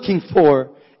been looking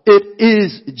for, it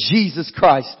is Jesus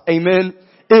Christ. Amen.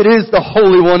 It is the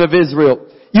Holy One of Israel.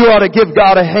 You ought to give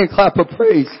God a hand clap of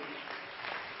praise.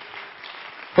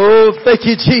 Oh, thank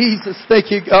you, Jesus.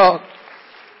 Thank you, God.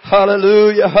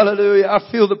 Hallelujah. Hallelujah.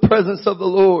 I feel the presence of the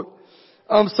Lord.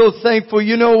 I'm so thankful.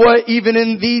 You know what? Even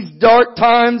in these dark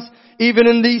times, even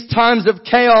in these times of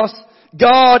chaos,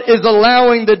 God is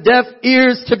allowing the deaf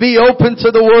ears to be open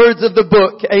to the words of the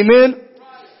book. Amen.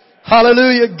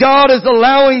 Hallelujah. God is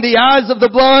allowing the eyes of the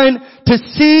blind to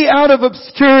see out of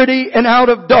obscurity and out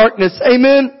of darkness.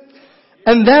 Amen.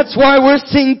 And that's why we're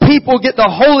seeing people get the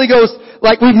Holy Ghost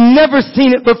like we've never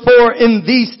seen it before in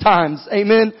these times.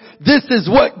 Amen. This is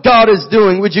what God is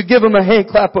doing. Would you give him a hand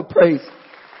clap of praise?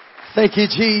 Thank you,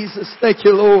 Jesus. Thank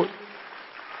you, Lord.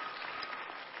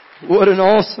 What an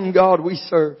awesome God we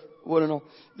serve.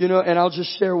 And I'll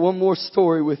just share one more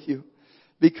story with you,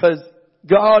 because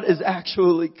God is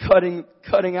actually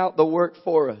cutting out the work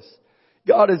for us.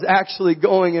 God is actually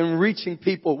going and reaching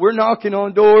people. We're knocking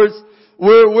on doors.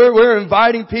 We're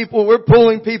inviting people. We're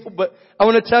pulling people. But I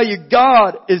want to tell you,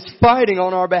 God is fighting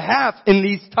on our behalf in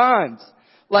these times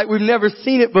like we've never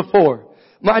seen it before.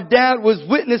 My dad was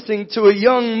witnessing to a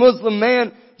young Muslim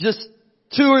man just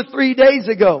 2 or 3 days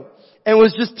ago and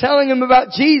was just telling him about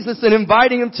Jesus and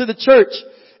inviting him to the church.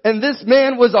 And this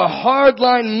man was a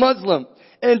hardline Muslim.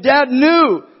 And Dad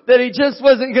knew that he just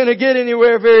wasn't going to get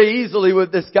anywhere very easily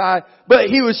with this guy, but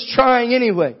he was trying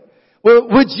anyway. Well,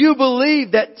 would you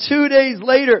believe that 2 days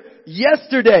later,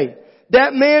 yesterday,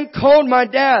 that man called my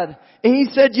dad and he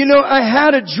said, I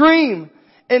had a dream.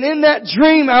 And in that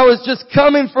dream, I was just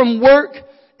coming from work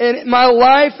and my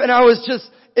life, and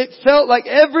it felt like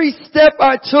every step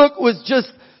I took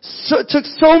took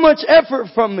so much effort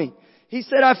from me. He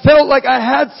said, I felt like I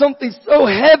had something so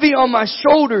heavy on my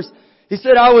shoulders. He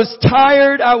said, I was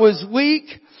tired, I was weak,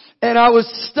 and I was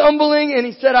stumbling. And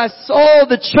he said, I saw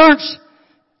the church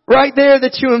right there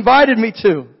that you invited me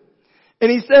to.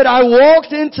 And he said, I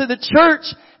walked into the church,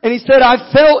 and he said, I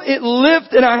felt it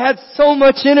lift and I had so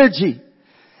much energy.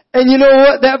 And you know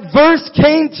what? That verse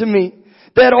came to me,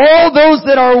 that all those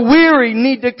that are weary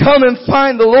need to come and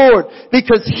find the Lord,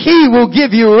 because He will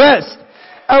give you rest.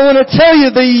 I want to tell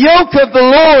you, the yoke of the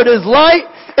Lord is light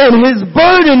and His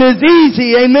burden is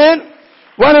easy. Amen.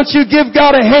 Why don't you give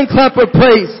God a hand clap of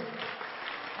praise?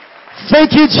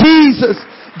 Thank you, Jesus.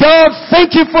 God,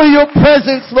 thank you for your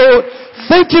presence, Lord.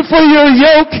 Thank you for your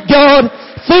yoke, God.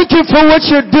 Thank you for what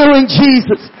you're doing,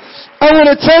 Jesus. I want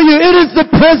to tell you, it is the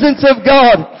presence of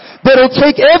God that'll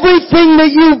take everything that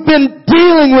you've been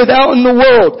dealing with out in the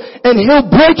world, and He'll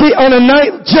break it on a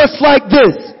night just like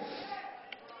this.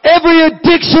 Every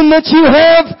addiction that you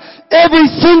have, every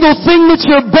single thing that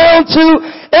you're bound to,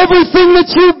 everything that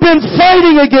you've been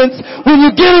fighting against, when you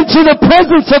get into the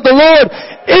presence of the Lord,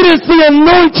 it is the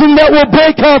anointing that will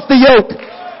break off the yoke.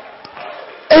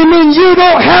 Amen. You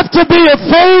don't have to be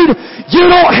afraid. You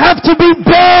don't have to be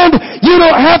bound. You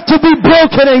don't have to be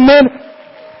broken. Amen.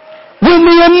 When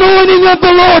the anointing of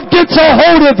the Lord gets a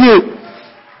hold of you,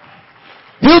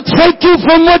 He'll take you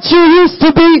from what you used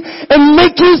to be and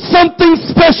make you something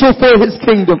special for His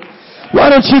kingdom.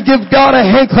 Why don't you give God a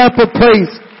hand clap of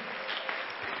praise?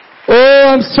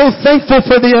 Oh, I'm so thankful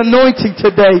for the anointing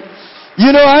today. You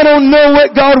know, I don't know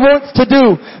what God wants to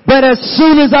do, but as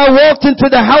soon as I walked into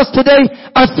the house today,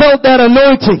 I felt that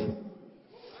anointing.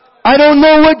 I don't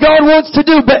know what God wants to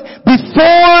do, but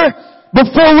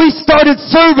before we started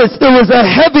service, there was a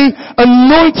heavy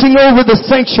anointing over the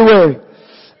sanctuary.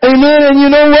 Amen. And you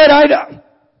know what?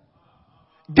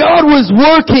 God was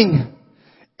working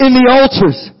in the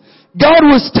altars. God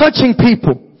was touching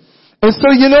people. And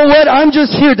so you know what? I'm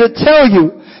just here to tell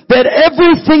you that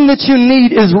everything that you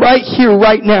need is right here,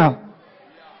 right now.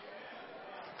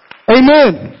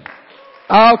 Amen.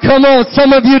 Oh, come on.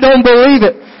 Some of you don't believe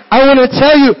it. I want to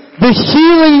tell you, the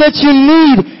healing that you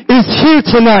need is here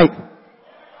tonight.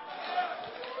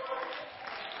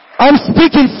 I'm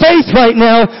speaking faith right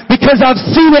now because I've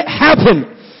seen it happen.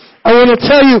 I want to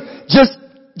tell you, just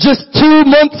 2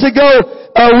 months ago,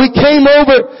 we came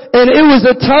over, and it was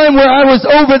a time where I was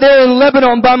over there in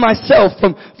Lebanon by myself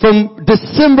from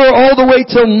December all the way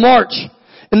till March.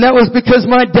 And that was because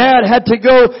my dad had to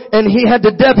go and he had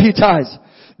to deputize.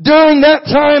 During that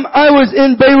time, I was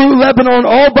in Beirut, Lebanon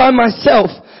all by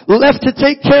myself, left to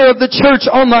take care of the church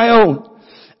on my own.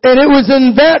 And it was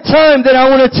in that time that I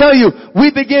want to tell you,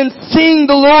 we began seeing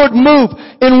the Lord move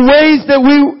in ways that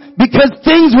because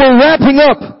things were wrapping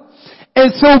up.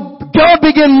 And so God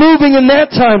began moving in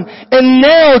that time. And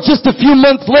now, just a few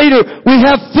months later, we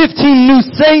have 15 new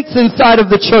saints inside of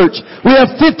the church. We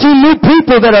have 15 new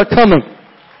people that are coming.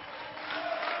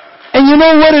 And you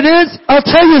know what it is? I'll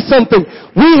tell you something.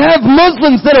 We have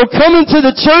Muslims that will come into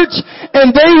the church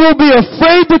and they will be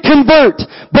afraid to convert,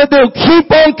 but they'll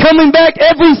keep on coming back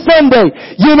every Sunday.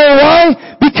 You know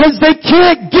why? Because they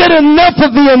can't get enough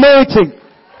of the anointing.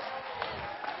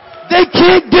 They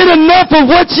can't get enough of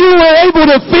what you were able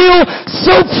to feel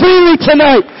so freely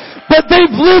tonight. But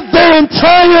they've lived their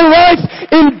entire life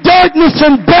in darkness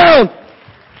and bound.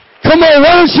 Come on,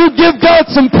 why don't you give God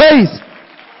some praise?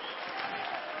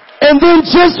 And then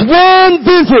just one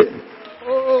visit.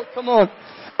 Oh, come on.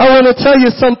 I want to tell you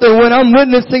something. When I'm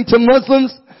witnessing to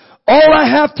Muslims, all I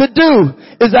have to do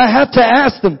is I have to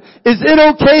ask them, is it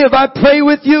okay if I pray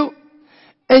with you?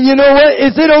 And you know what?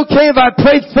 Is it okay if I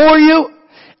pray for you?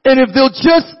 And if they'll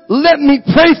just let me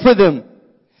pray for them,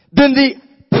 then the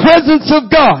presence of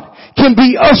God can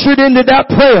be ushered into that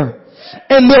prayer.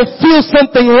 And they'll feel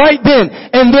something right then.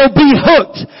 And they'll be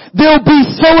hooked. They'll be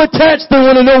so attached they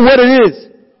want to know what it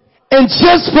is. And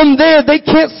just from there, they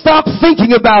can't stop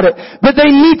thinking about it. But they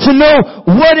need to know,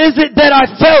 what is it that I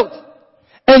felt?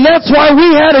 And that's why we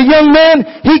had a young man,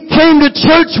 he came to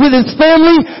church with his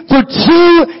family for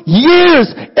 2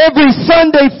 years, every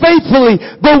Sunday faithfully,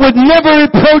 but would never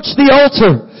approach the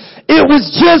altar. It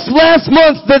was just last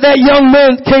month that young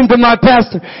man came to my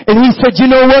pastor and he said,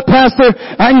 you know what, Pastor?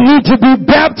 I need to be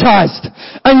baptized.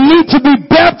 I need to be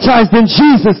baptized in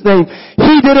Jesus' name.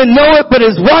 He didn't know it, but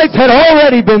his wife had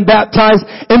already been baptized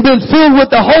and been filled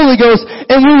with the Holy Ghost,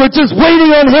 and we were just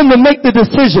waiting on him to make the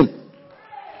decision.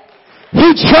 He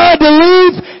tried to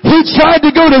leave. He tried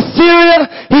to go to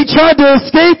Syria. He tried to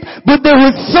escape, but there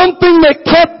was something that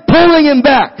kept pulling him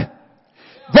back.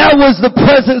 That was the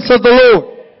presence of the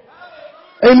Lord.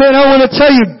 Amen. I want to tell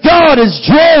you, God is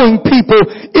drawing people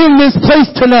in this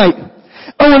place tonight.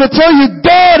 I want to tell you,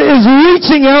 God is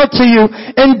reaching out to you,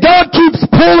 and God keeps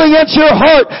pulling at your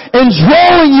heart and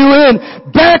drawing you in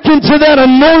back into that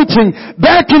anointing,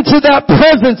 back into that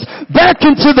presence, back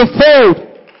into the fold.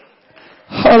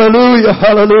 Hallelujah,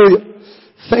 hallelujah.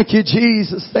 Thank you,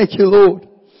 Jesus. Thank you, Lord.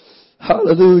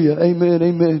 Hallelujah. Amen,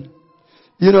 amen.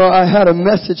 You know, I had a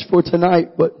message for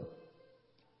tonight, but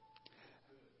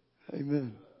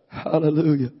amen.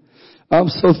 Hallelujah. I'm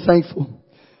so thankful.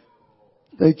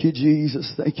 Thank you,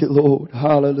 Jesus. Thank you, Lord.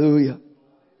 Hallelujah.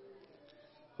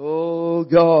 Oh,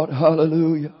 God.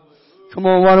 Hallelujah. Come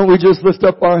on, why don't we just lift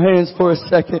up our hands for a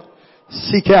second.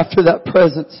 Seek after that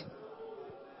presence.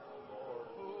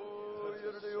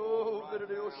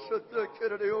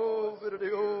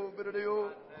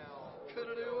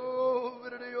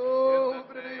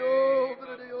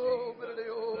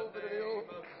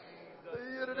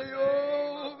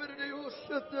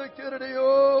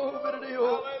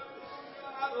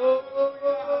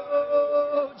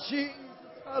 Oh, Jesus.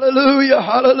 Hallelujah,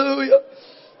 hallelujah.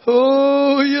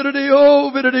 Oh,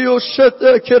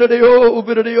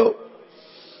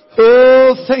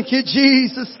 oh, thank you,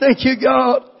 Jesus. Thank you,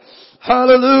 God.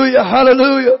 Hallelujah,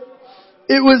 hallelujah.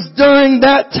 It was during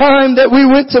that time that we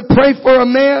went to pray for a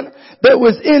man that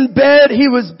was in bed. He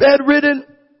was bedridden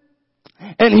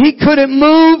and he couldn't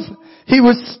move. He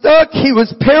was stuck. He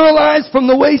was paralyzed from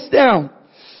the waist down.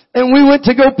 And we went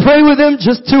to go pray with him,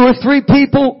 just 2 or 3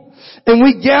 people. And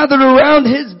we gathered around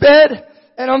his bed.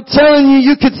 And I'm telling you,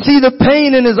 you could see the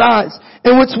pain in his eyes.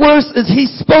 And what's worse is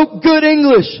he spoke good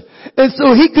English. And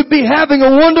so he could be having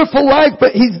a wonderful life,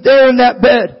 but he's there in that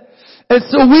bed. And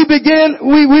so we began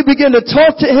to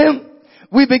talk to him.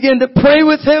 We began to pray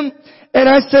with him. And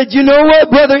I said, you know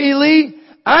what, Brother Eli?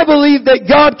 I believe that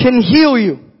God can heal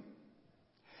you.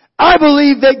 I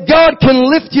believe that God can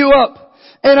lift you up.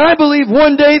 And I believe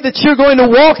one day that you're going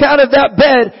to walk out of that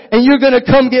bed and you're going to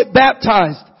come get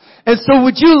baptized. And so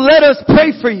would you let us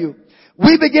pray for you?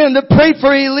 We began to pray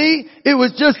for Eli. It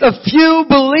was just a few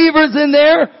believers in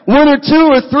there, 1 or 2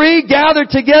 or 3 gathered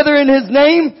together in his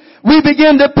name. We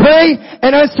began to pray,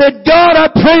 and I said, God, I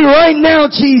pray right now,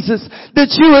 Jesus, that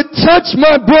you would touch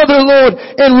my brother, Lord,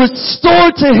 and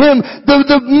restore to him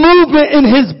the movement in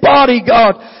his body,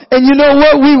 God. And you know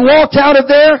what? We walked out of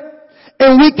there,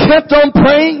 and we kept on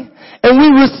praying, and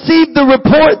we received the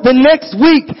report the next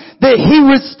week that he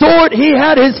restored, he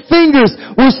had his fingers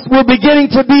were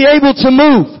beginning to be able to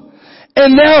move.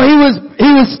 And now he was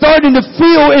starting to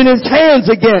feel in his hands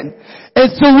again. And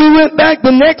so we went back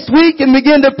the next week and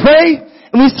began to pray.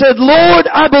 And we said, Lord,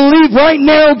 I believe right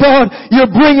now, God, you're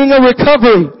bringing a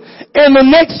recovery. And the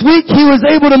next week he was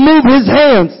able to move his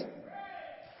hands.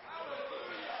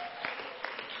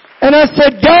 And I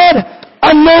said, God,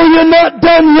 I know you're not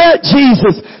done yet,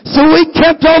 Jesus. So we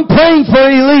kept on praying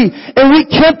for Eli, and we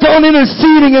kept on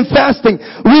interceding and fasting.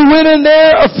 We went in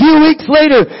there a few weeks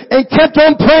later and kept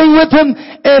on praying with him,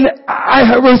 and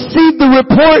I received the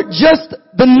report just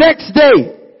the next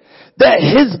day that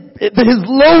his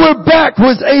lower back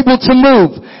was able to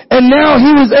move. And now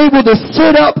he was able to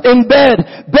sit up in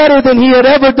bed better than he had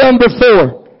ever done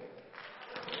before.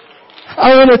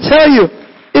 I want to tell you,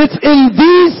 it's in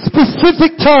these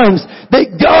specific times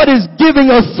that God is giving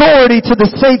authority to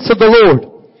the saints of the Lord.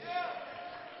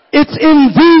 It's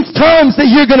in these times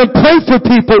that you're going to pray for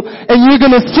people and you're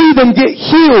going to see them get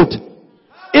healed.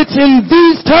 It's in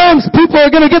these times people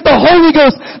are going to get the Holy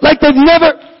Ghost like you've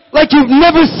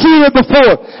never seen it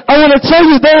before. I want to tell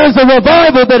you there is a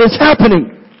revival that is happening.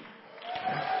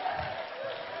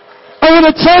 I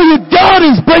want to tell you God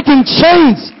is breaking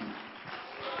chains.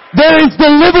 There is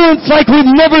deliverance like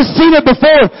we've never seen it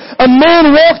before. A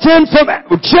man walked in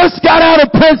just got out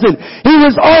of prison. He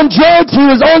was on drugs. He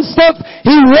was on stuff.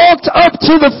 He walked up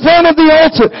to the front of the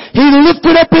altar. He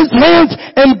lifted up his hands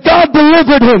and God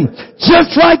delivered him.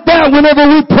 Just like that whenever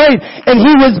we prayed. And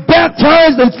he was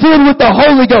baptized and filled with the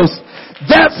Holy Ghost.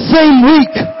 That same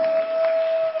week.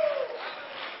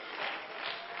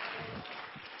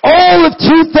 All of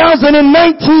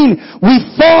 2019, we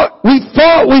thought. We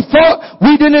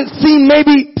didn't see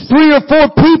maybe 3 or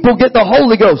 4 people get the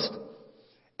Holy Ghost.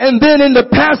 And then in the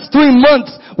past 3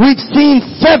 months, we've seen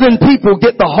 7 people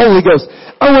get the Holy Ghost.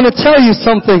 I want to tell you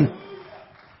something.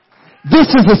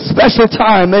 This is a special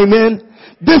time, amen?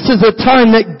 This is a time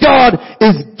that God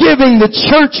is giving the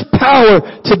church power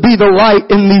to be the light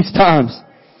in these times.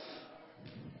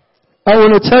 I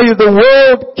want to tell you, the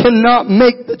world cannot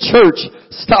make the church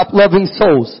stop loving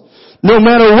souls. No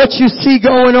matter what you see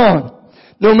going on,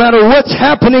 no matter what's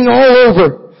happening all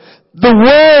over, the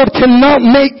world cannot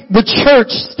make the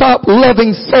church stop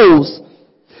loving souls.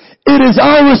 It is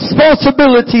our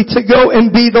responsibility to go and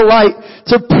be the light,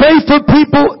 to pray for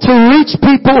people, to reach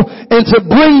people, and to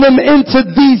bring them into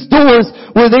these doors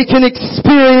where they can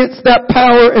experience that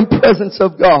power and presence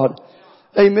of God.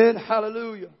 Amen.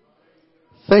 Hallelujah.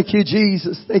 Thank you,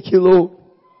 Jesus. Thank you, Lord.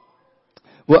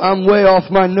 Well, I'm way off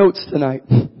my notes tonight.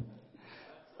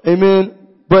 Amen.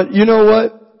 But you know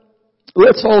what?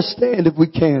 Let's all stand if we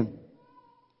can.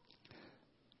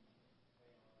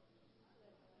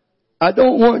 I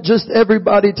don't want just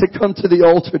everybody to come to the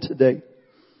altar today.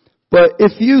 But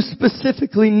if you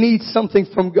specifically need something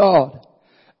from God,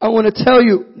 I want to tell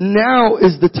you, now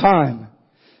is the time.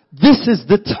 This is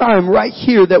the time right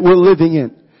here that we're living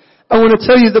in. I want to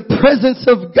tell you the presence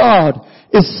of God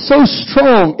is so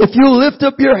strong. If you lift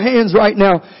up your hands right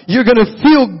now, you're going to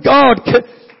feel God.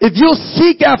 If you'll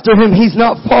seek after Him, He's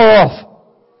not far off.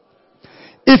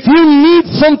 If you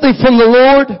need something from the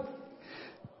Lord,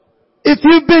 if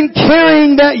you've been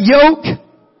carrying that yoke,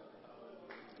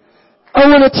 I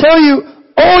want to tell you,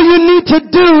 all you need to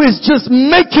do is just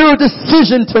make your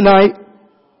decision tonight.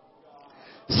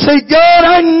 Say, God,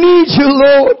 I need you,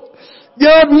 Lord.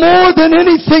 God, more than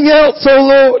anything else, oh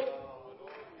Lord.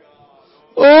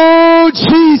 Oh,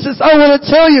 Jesus, I want to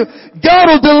tell you, God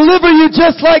will deliver you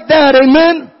just like that,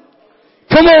 amen?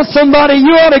 Come on, somebody,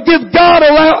 you ought to give God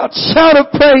a loud shout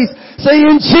of praise. Say,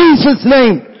 in Jesus'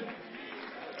 name.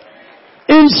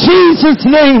 In Jesus'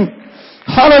 name.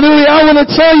 Hallelujah. I want to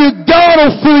tell you, God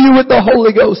will fill you with the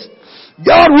Holy Ghost.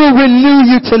 God will renew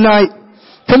you tonight.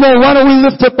 Come on, why don't we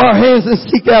lift up our hands and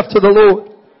seek after the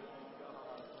Lord?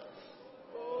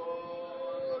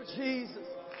 Oh, Jesus.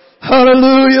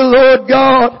 Hallelujah, Lord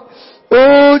God.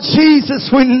 Oh,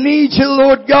 Jesus, we need you,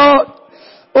 Lord God.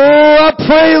 Oh, I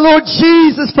pray, Lord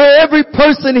Jesus, for every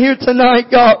person here tonight,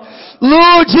 God.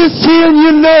 Lord, you see and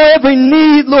you know every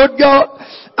need, Lord God.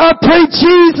 I pray,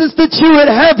 Jesus, that you would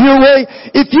have your way.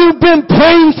 If you've been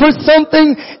praying for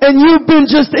something and you've been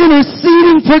just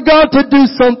interceding for God to do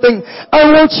something,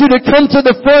 I want you to come to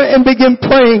the front and begin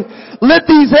praying. Let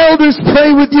these elders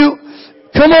pray with you.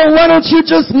 Come on, why don't you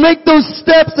just make those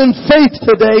steps in faith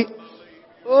today?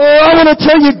 Oh, I want to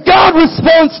tell you, God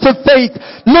responds to faith.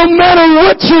 No matter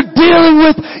what you're dealing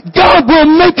with, God will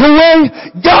make a way.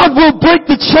 God will break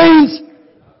the chains.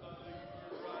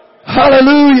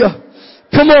 Hallelujah.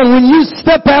 Come on, when you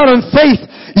step out in faith,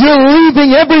 you're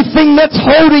leaving everything that's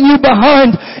holding you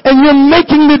behind, and you're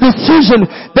making the decision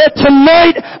that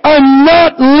tonight I'm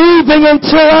not leaving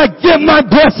until I get my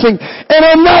blessing, and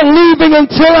I'm not leaving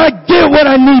until I get what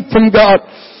I need from God.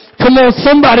 Come on,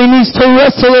 somebody needs to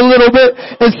wrestle a little bit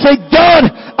and say, God,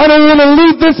 I don't want to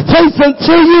leave this place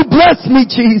until you bless me,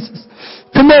 Jesus.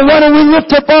 Come on, why don't we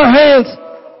lift up our hands?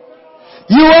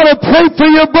 You ought to pray for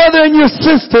your brother and your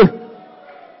sister.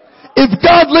 If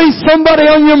God lays somebody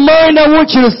on your mind, I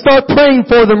want you to start praying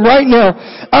for them right now.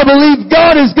 I believe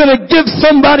God is going to give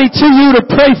somebody to you to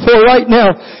pray for right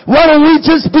now. Why don't we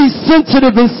just be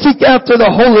sensitive and seek after the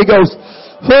Holy Ghost?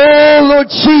 Oh, Lord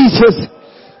Jesus.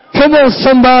 Come on,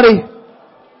 somebody.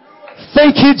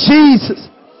 Thank you,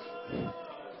 Jesus.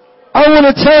 I want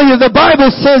to tell you, the Bible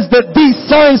says that these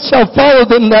signs shall follow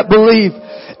them that believe.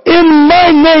 In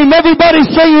my name, everybody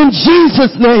say in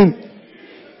Jesus' name.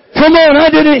 Come on, I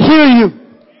didn't hear you.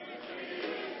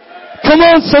 Come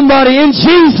on, somebody, in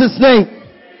Jesus' name.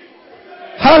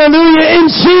 Hallelujah, in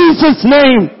Jesus'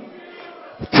 name.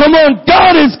 Come on,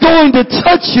 God is going to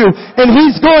touch you, and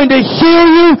He's going to heal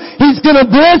you. He's going to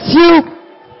bless you.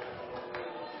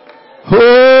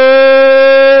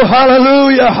 Oh,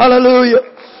 hallelujah, hallelujah.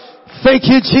 Thank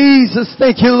you, Jesus.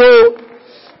 Thank you, Lord.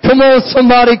 Come on,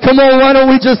 somebody. Come on, why don't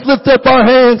we just lift up our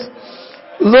hands?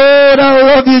 Lord, I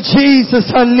love you, Jesus.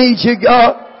 I need you,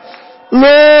 God.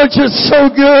 Lord, you're so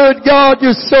good, God.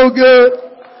 You're so good.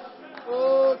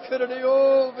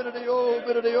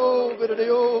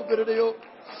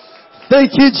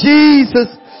 Thank you, Jesus.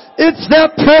 It's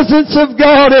that presence of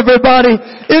God, everybody.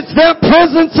 It's that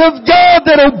presence of God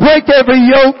that'll break every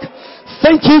yoke.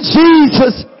 Thank you,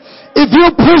 Jesus. If you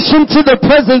push into the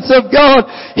presence of God,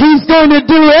 He's going to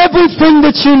do everything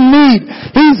that you need.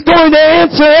 He's going to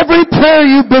answer every prayer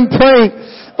you've been praying.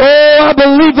 Oh, I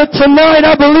believe it tonight.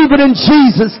 I believe it in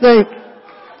Jesus' name.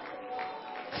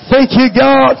 Thank you,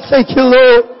 God. Thank you,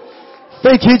 Lord.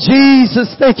 Thank you,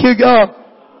 Jesus. Thank you, God.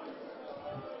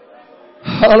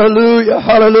 Hallelujah,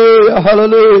 hallelujah,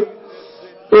 hallelujah.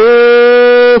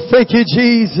 Oh, thank you,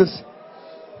 Jesus.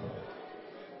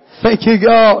 Thank you,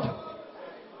 God.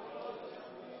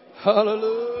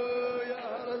 Hallelujah,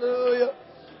 hallelujah.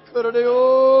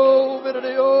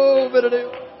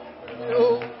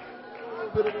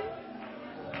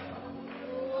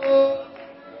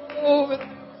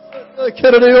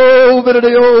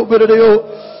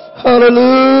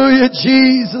 Hallelujah,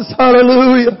 Jesus,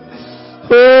 hallelujah.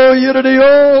 Oh,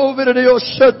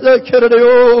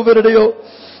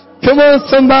 come on,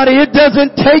 somebody. It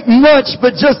doesn't take much,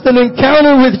 but just an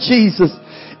encounter with Jesus.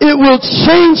 It will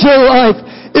change your life.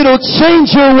 It'll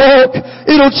change your walk.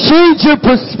 It'll change your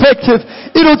perspective.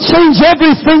 It'll change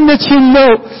everything that you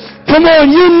know. Come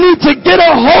on, you need to get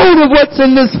a hold of what's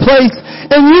in this place.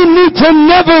 And you need to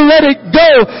never let it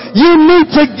go. You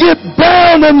need to get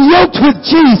bound and yoked with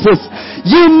Jesus.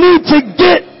 You need to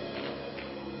get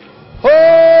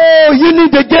you need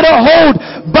to get a hold.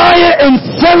 Buy it and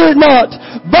sell it not.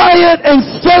 Buy it and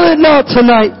sell it not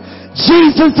tonight.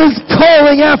 Jesus is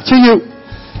calling after you.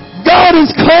 God is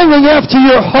calling after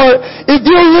your heart. If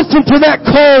you listen to that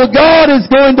call, God is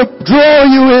going to draw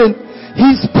you in.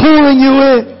 He's pulling you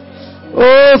in.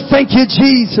 Oh, thank you,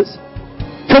 Jesus.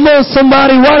 Come on,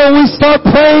 somebody. Why don't we start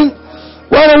praying?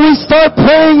 Why don't we start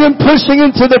praying and pushing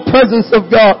into the presence of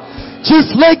God?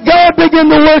 Just let God begin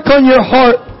to work on your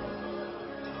heart.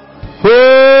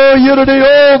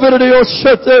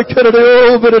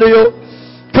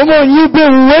 Come on, you've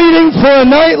been waiting for a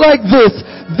night like this.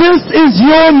 This is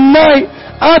your night.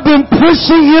 I've been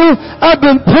pushing you. I've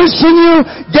been pushing you.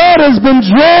 God has been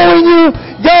drawing you.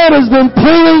 God has been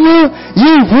pulling you.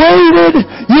 You've waited.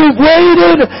 You've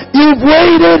waited. You've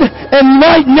waited. And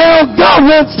right now, God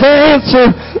wants to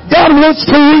answer. God wants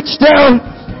to reach down.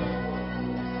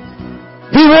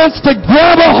 He wants to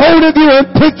grab a hold of you and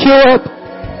pick you up.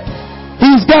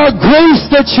 He's got grace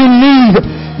that you need.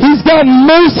 He's got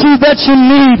mercy that you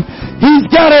need. He's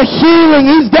got a healing.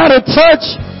 He's got a touch.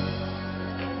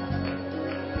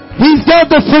 He's got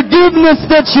the forgiveness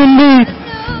that you need.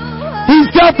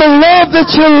 He's got the love that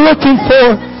you're looking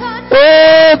for.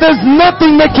 Oh, there's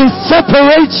nothing that can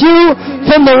separate you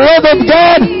from the love of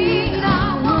God.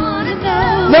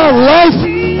 Not life,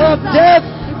 not death.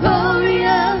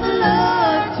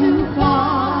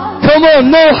 Come on,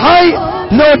 no height,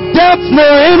 no depth,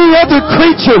 nor any other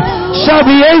creature shall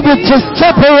be able to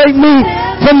separate me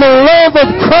from the love of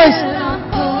Christ,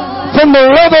 from the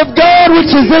love of God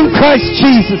which is in Christ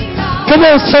Jesus. Come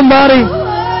on, somebody.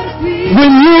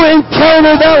 When you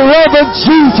encounter that love of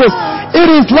Jesus, it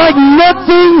is like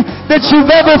nothing that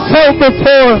you've ever felt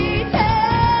before.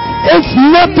 It's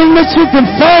nothing that you can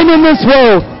find in this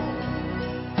world.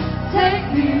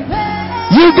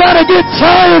 You gotta get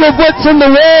tired of what's in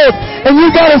the world, and you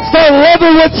gotta start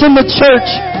loving what's in the church.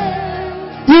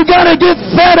 You gotta get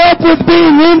fed up with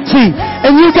being empty,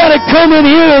 and you gotta come in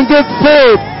here and get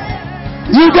filled.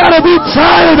 You gotta be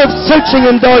tired of searching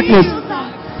in darkness.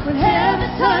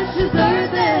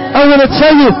 I want to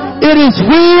tell you, it is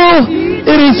real,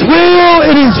 it is real,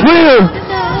 it is real.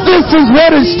 This is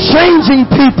what is changing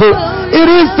people. It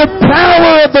is the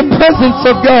power of the presence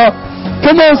of God.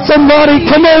 Come on, somebody.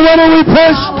 Come on, why don't we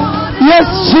push? Yes,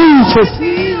 Jesus.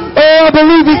 Oh, I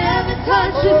believe it.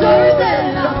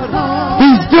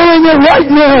 He's doing it right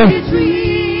now.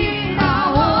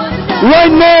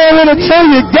 Right now, I'm going to tell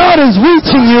you, God is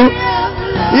reaching you.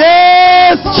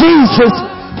 Yes, Jesus.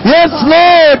 Yes,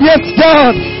 Lord. Yes,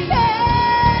 God.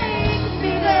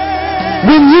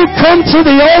 When you come to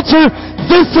the altar,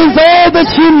 this is all that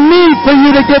you need for you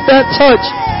to get that touch.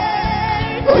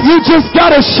 You just got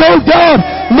to show God,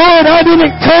 Lord, I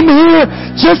didn't come here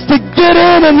just to get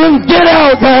in and then get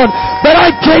out, God, but I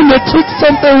came to take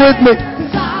something with me.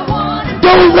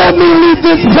 Don't let me leave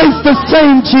this place the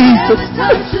same, Jesus.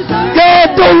 God,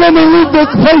 don't let me leave this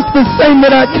place the same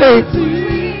that I came.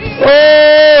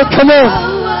 Oh, come on.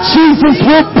 Jesus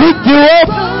will pick you up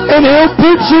and He'll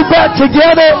put you back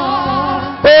together.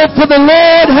 Oh, for the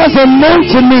Lord has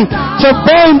anointed me to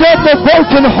bind up the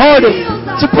brokenhearted,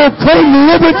 to proclaim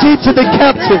liberty to the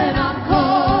captive.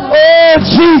 Oh,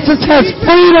 Jesus has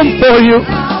freedom for you.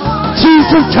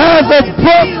 Jesus has a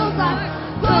book.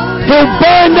 He'll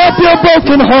bind up your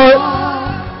broken heart.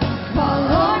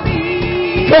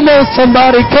 Come on,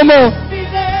 somebody. Come on.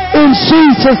 In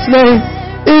Jesus' name.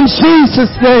 In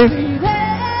Jesus' name.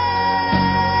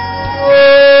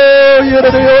 Oh,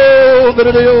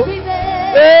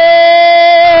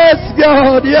 yes,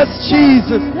 God. Yes,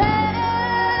 Jesus.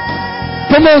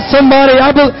 Come on, somebody.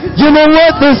 You know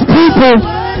what? There's people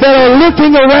that are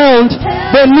looking around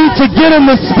that need to get in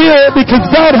the Spirit because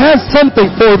God has something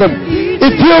for them.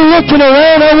 If you're looking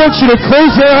around, I want you to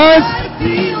close your eyes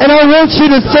and I want you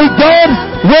to say, God,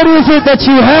 what is it that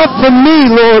you have for me,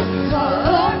 Lord?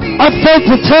 I felt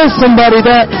to tell somebody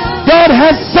that God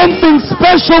has something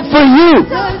special for you.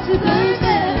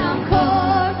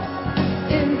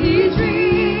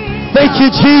 Thank you,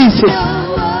 Jesus.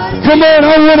 Come on,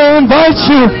 I want to invite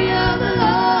you.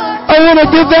 I want to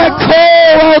give that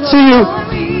call out to you.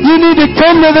 You need to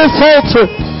come to this altar.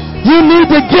 You need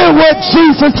to get what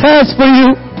Jesus has for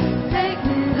you.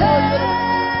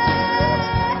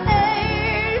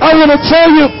 I want to tell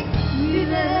you.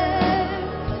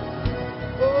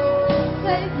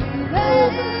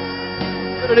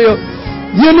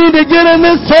 You need to get in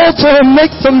this altar and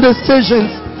make some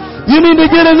decisions. You need to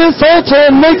get in this altar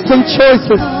and make some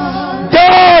choices.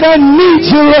 God, I need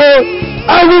you, Lord.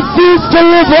 I refuse to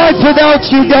live life without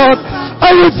you, God.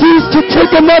 I refuse to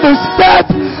take another step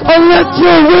unless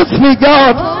you're with me,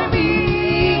 God.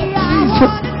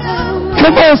 Jesus.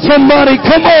 Come on, somebody.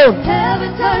 Come on.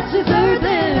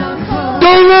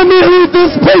 Don't let me leave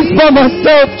this place by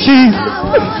myself, Jesus.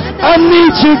 I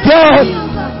need you, God.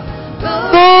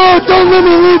 Oh, don't let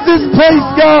me leave this place,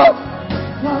 God.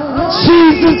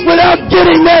 Jesus, without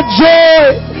getting that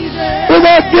joy,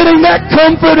 without getting that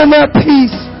comfort and that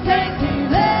peace.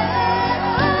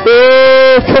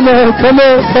 Oh, come on, come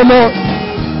on, come on.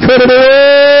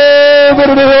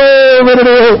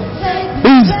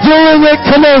 He's doing it.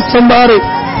 Come on, somebody.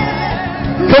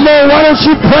 Come on, why don't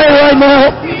you pray right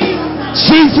now?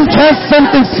 Jesus has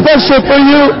something special for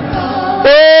you.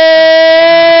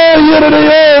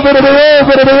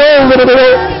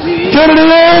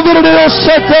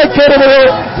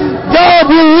 God,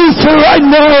 release her right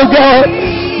now, God.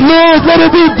 Lord, let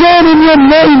it be done in your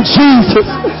name, Jesus.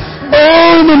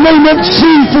 Oh, in the name of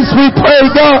Jesus we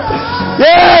pray, God.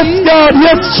 Yes, God.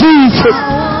 Yes, Jesus.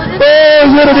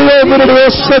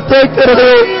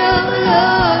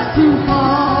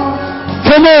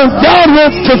 Come on, God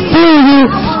wants to fill you.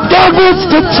 God wants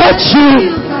to touch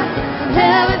you.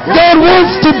 God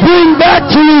wants to bring back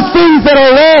to you things that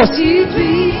are lost.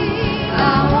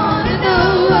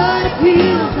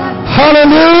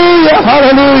 Hallelujah,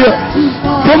 hallelujah.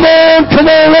 Come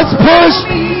on, let's push.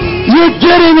 You're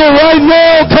getting it right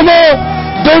now. Come on.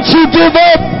 Don't you give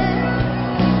up.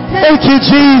 Thank you,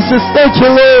 Jesus. Thank you,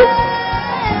 Lord.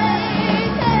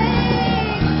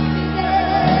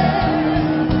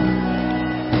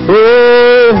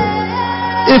 Oh,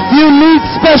 if you need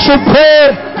special prayer,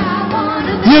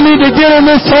 you need to get on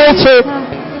this altar.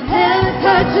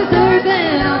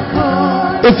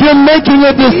 If you're making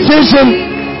a decision,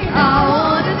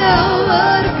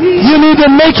 you need to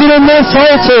make it on this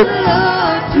altar.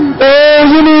 Oh,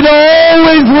 you need to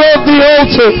always love the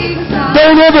altar.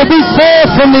 Don't ever be far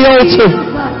from the altar.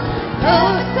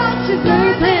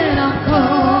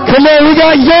 Come on, we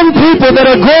got young people that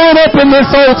are growing up in this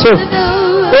altar.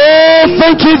 Oh,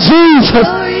 thank you, Jesus.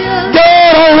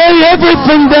 God, I lay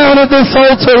everything down at this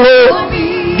altar, Lord.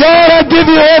 God, I give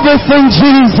you everything,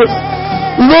 Jesus.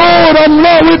 Lord, I'm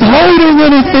not withholding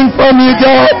anything from you,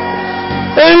 God.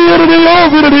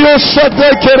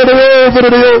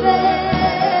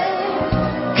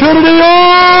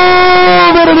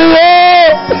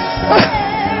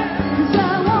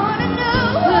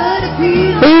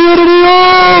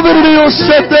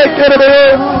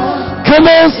 Come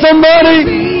on, somebody.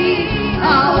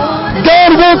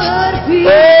 God wants.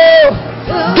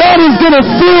 God is going to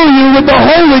fill you with the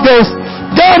Holy Ghost.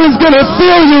 God is going to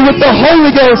fill you with the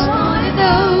Holy Ghost.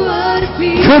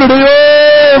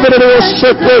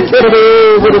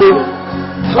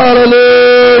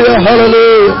 Hallelujah,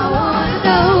 hallelujah.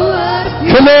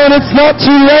 Come on, it's not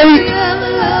too late.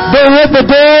 Don't let the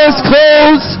doors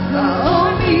close.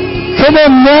 Come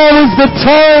on, now is the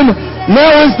time.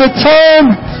 Now is the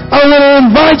time. I want to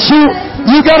invite you.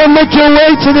 You got to make your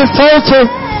way to this altar.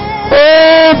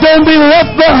 Oh, don't be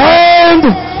left behind.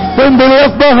 Don't be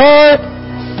left behind.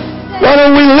 Why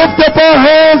don't we lift up our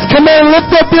hands? Come on,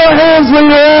 lift up your hands where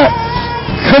you're at.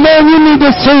 Come on, you need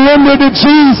to surrender to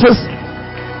Jesus.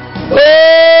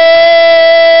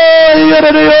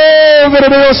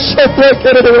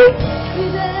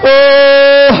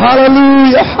 Oh,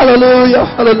 hallelujah, hallelujah,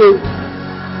 hallelujah.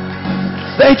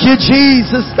 Thank you,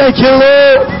 Jesus. Thank you,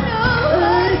 Lord.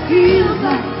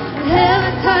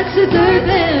 Heaven touches earth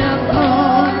and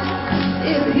above.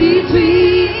 If He's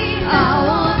sweet, I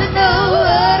want to know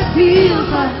what it feels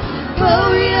like.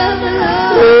 Glory of the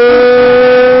love.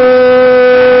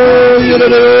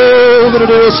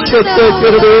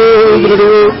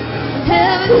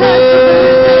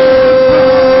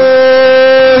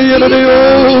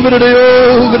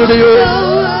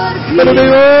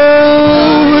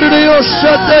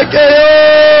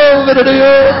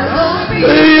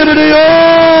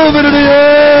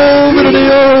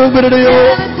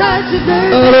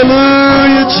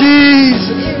 Hallelujah,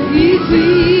 Jesus.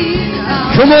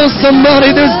 Come on, somebody.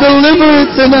 There's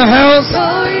deliverance in the house.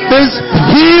 There's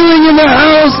healing in the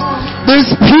house.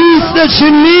 There's peace that you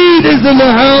need is in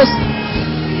the house.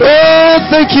 Oh,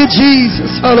 thank you,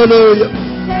 Jesus. Hallelujah.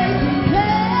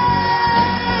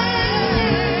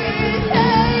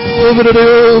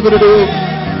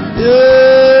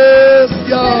 Yes,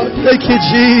 God. Thank you,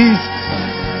 Jesus.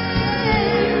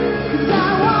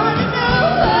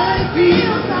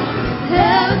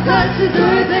 Touches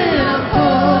earth and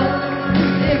above.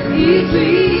 If He's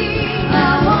sweet,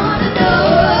 I want to know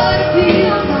what it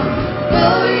feels like.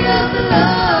 Glory of the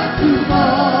love to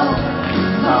fall.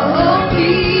 Oh,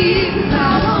 me, 'cause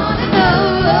I want to know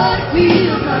what it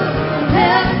feels like.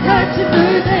 Heaven touches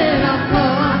earth and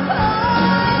above.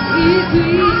 If He's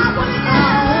sweet, I want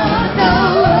to know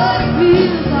what it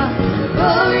feels like.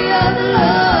 Glory of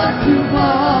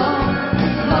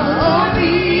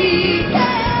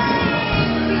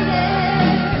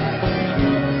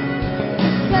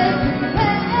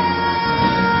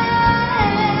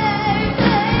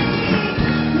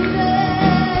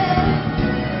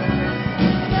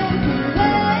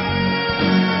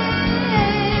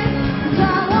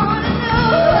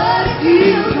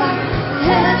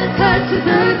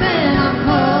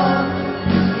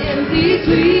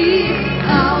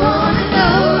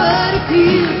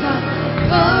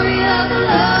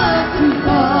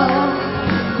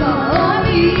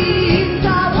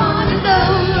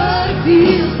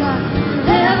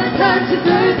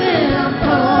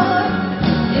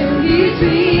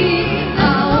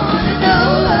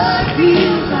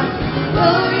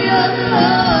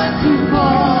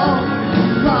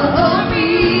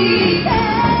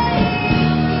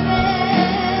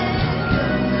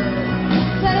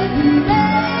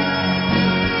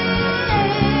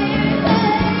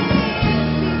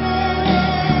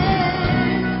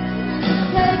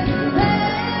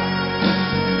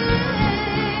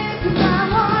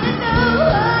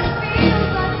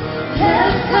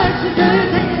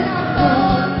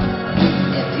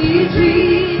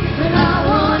between. But I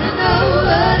want to know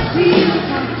what it feels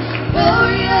like.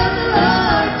 Glory of the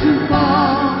Lord to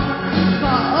fall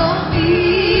on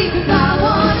me. 'Cause I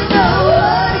want to know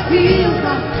what it feels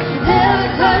like. Heaven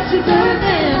touches earth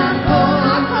and I'm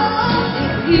caught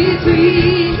in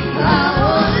between. I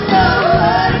want to know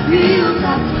what it feels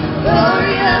like.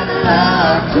 Glory of the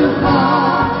Lord to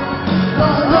fall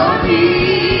on me.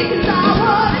 'Cause I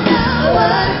want to know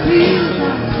what it feels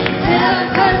like. Heaven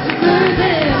touches earth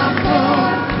and I'm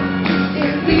caught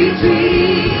in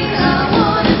between. I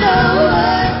want to know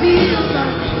what it feels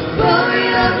like. Glory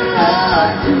of the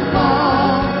Lord to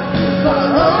fall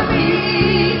on me.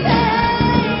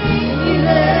 Take me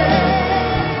there.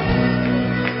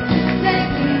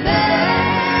 Take me there.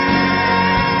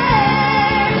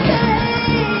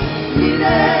 Take me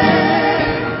there.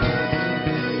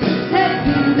 Take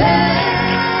me there.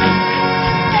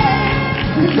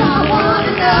 'Cause I want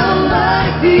to know what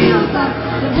it feels like.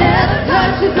 When heaven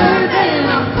touches earth and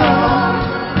I'm caught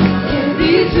in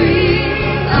between.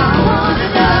 I want to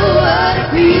know what it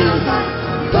feels like.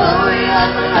 Glory of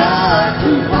the Lord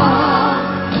to fall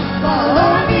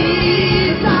on me.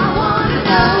 'Cause I want to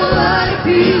know what it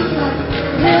feels like.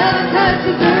 Heaven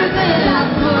touches earth and I'm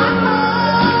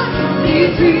caught in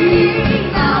between.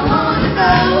 I want to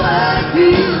know what it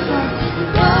feels like.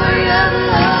 Glory of the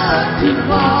Lord to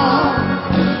fall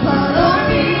on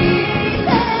me.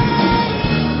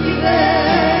 Take me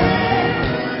there.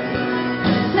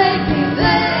 Take me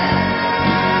there.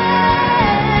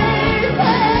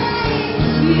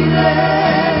 Take me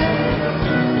there.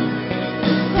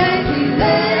 Take me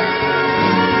there.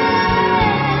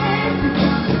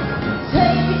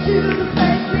 Take me to the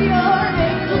place where your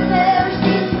angels never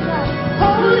cease to fly.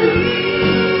 Holy,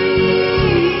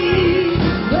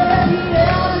 where the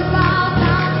elders bow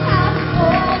down and have to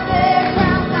fall their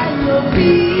crowns at your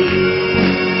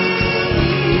feet.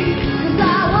 'Cause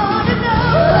I want to know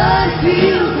what it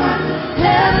feels like.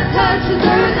 Heaven touches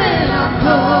earth and I'm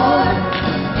caught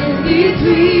in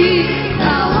between.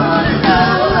 I want to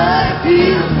know what it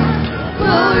feels like.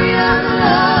 Glory of the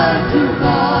Lord to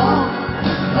fall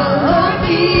on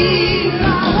me. I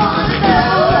want to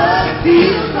know what it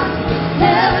feels like.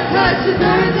 Heaven touches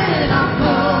earth and I'm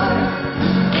caught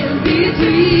in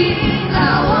between.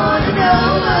 I want to know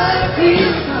what it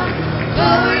feels like.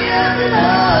 Glory of the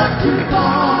Lord to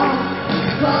fall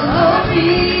on me.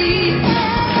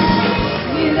 Take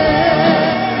me there.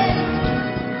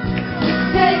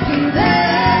 Take me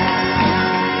there.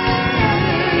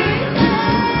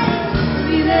 Take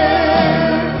me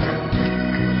there.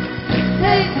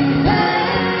 Take me there.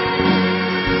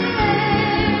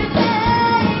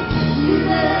 Take me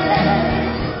there.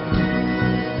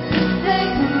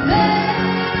 Take me there.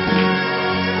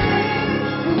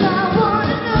 'Cause I want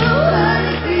to know what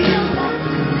it feels like.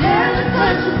 Heaven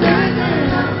touches earth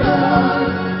and I'm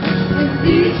caught in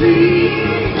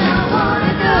between. I want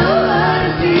to know what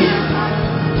it feels like.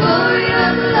 Glory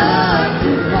of the Lord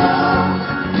to fall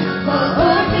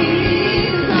on me.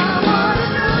 'Cause I want to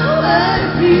know what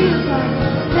it feels like.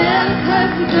 Heaven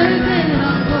touches earth and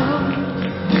I'm caught.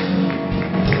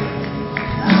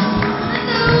 I want to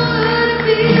know what it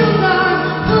feels like.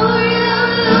 Glory of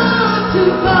the Lord to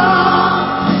fall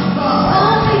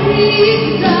on me.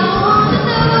 'Cause I want to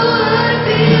know what it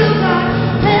feels like.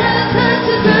 Heaven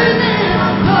touches earth and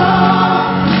I'm caught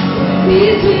in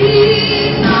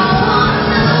between. I want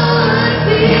to know what it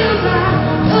feels like.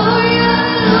 Glory of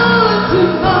the Lord to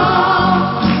fall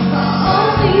on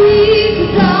me.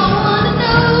 'Cause I want to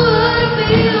know what it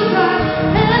feels like.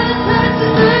 Heaven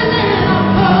touches earth and I'm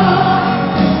caught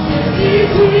in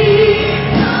between.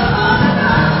 I want to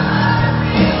know what it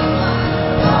feels like.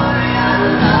 Glory of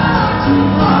the Lord to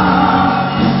fall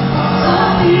on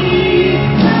me.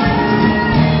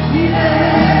 Take me there.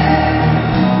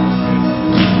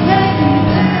 Take me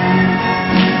there.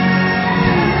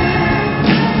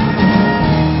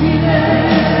 Take me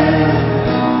there.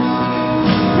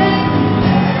 Take me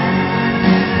there.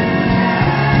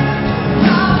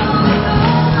 I want to know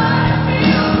what it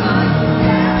feels like.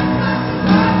 Heaven touches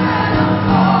earth and I'm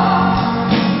caught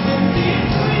in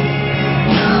between.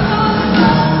 I want to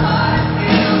know what it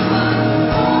feels like.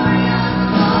 Glory of the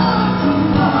Lord to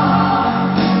fall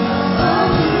on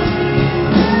me.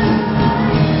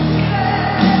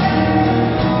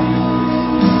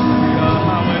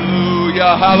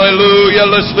 Hallelujah, hallelujah.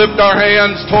 Let's lift our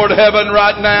hands toward heaven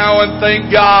right now and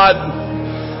thank God.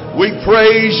 We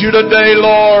praise you today,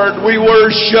 Lord. We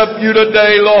worship you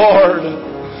today, Lord.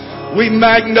 We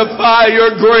magnify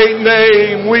your great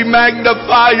name. We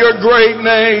magnify your great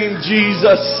name,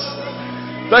 Jesus.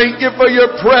 Thank you for your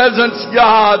presence,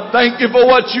 God. Thank you for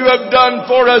what you have done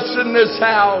for us in this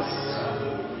house.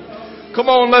 Come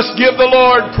on, let's give the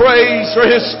Lord praise for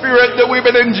His Spirit that we've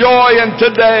been enjoying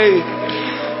today.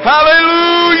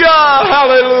 Hallelujah!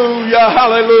 Hallelujah!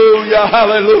 Hallelujah!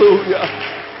 Hallelujah!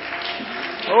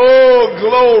 Oh,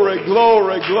 glory,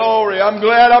 glory, glory. I'm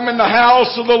glad I'm in the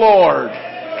house of the Lord.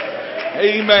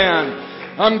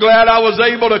 Amen. I'm glad I was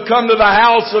able to come to the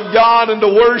house of God and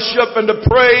to worship and to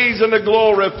praise and to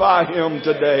glorify Him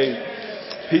today.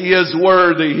 He is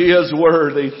worthy. He is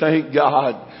worthy. Thank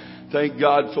God. Thank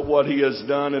God for what He has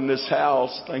done in this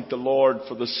house. Thank the Lord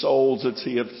for the souls that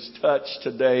He has touched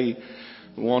today.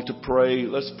 We want to pray.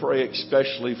 Let's pray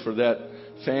especially for that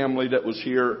family that was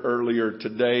here earlier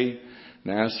today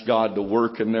and ask God to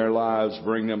work in their lives,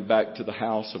 bring them back to the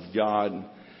house of God.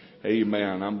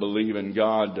 Amen. I'm believing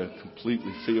God to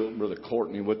completely fill Brother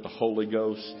Courtney with the Holy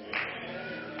Ghost.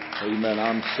 Amen.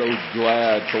 I'm so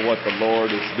glad for what the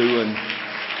Lord is doing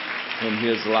in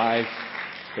his life.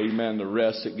 Amen. The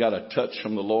rest, it got a touch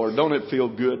from the Lord. Don't it feel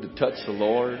good to touch the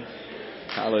Lord?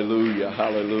 Hallelujah.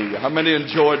 Hallelujah. How many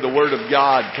enjoyed the Word of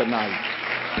God tonight?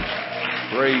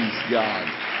 Praise God.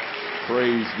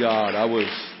 Praise God. I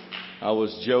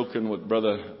was joking with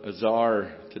Brother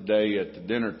Azar today at the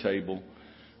dinner table.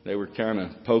 They were kind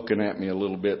of poking at me a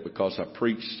little bit because I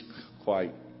preached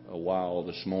quite a while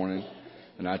this morning.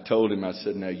 And I told him, I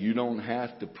said, now you don't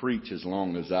have to preach as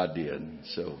long as I did.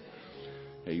 So,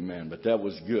 amen. But that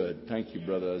was good. Thank you,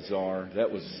 Brother Azar. That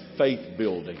was faith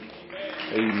building.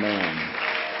 Amen.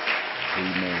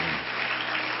 Amen.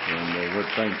 And we're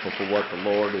thankful for what the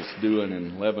Lord is doing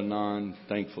in Lebanon.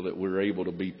 Thankful that we're able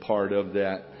to be part of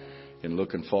that and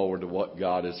looking forward to what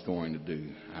God is going to do.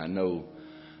 I know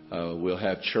we'll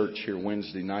have church here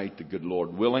Wednesday night, the good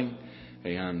Lord willing.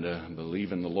 And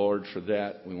believe in the Lord for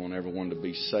that. We want everyone to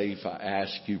be safe. I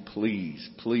ask you, please,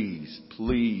 please,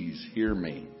 please hear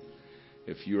me.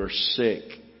 If you're sick,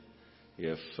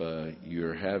 if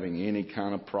you're having any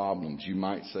kind of problems, you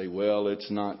might say, well, it's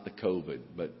not the COVID.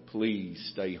 But please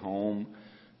stay home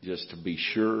just to be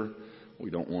sure.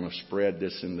 We don't want to spread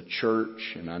this in the church.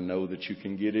 And I know that you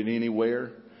can get it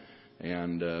anywhere.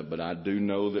 But I do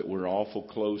know that we're awful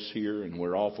close here. And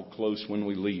we're awful close when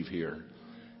we leave here.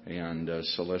 And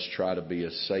so let's try to be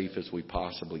as safe as we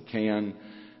possibly can.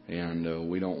 And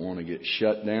we don't want to get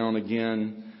shut down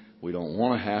again. We don't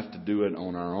want to have to do it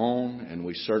on our own. And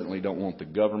we certainly don't want the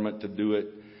government to do it.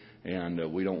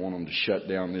 And we don't want them to shut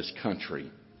down this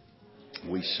country.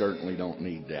 We certainly don't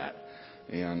need that.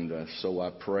 And so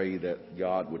I pray that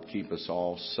God would keep us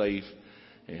all safe.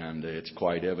 And it's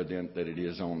quite evident that it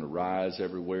is on the rise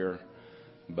everywhere.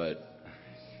 But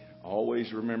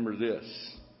always remember this.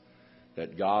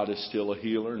 That God is still a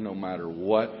healer no matter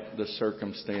what the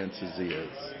circumstances is.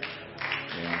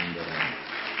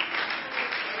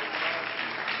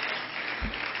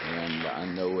 And I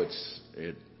know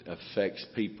it affects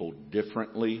people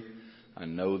differently. I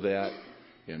know that.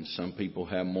 And some people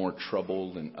have more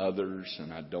trouble than others.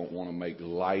 And I don't want to make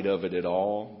light of it at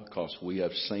all because we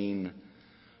have seen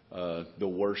the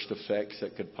worst effects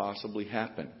that could possibly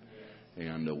happen.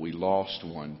 And we lost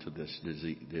one to this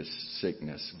disease, this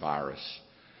sickness, virus.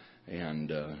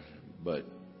 And but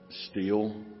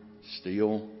still,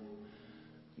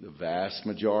 the vast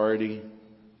majority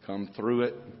come through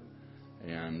it.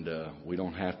 And we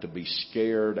don't have to be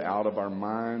scared out of our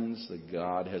minds. That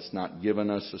God has not given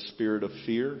us a spirit of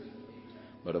fear,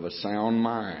 but of a sound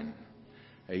mind.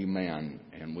 Amen.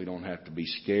 And we don't have to be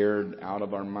scared out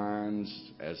of our minds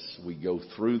as we go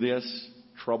through this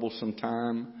troublesome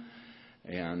time.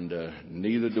 And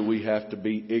neither do we have to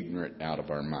be ignorant out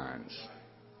of our minds.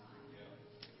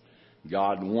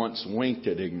 God once winked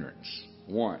at ignorance.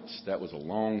 Once. That was a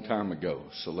long time ago.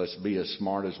 So let's be as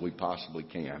smart as we possibly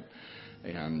can.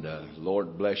 And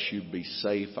Lord bless you. Be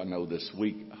safe. I know this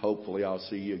week, hopefully I'll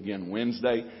see you again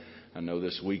Wednesday. I know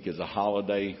this week is a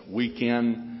holiday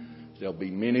weekend. There'll be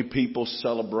many people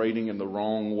celebrating in the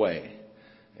wrong way.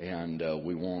 And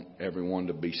we want everyone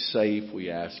to be safe. We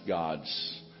ask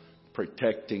God's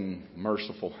protecting,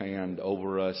 merciful hand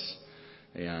over us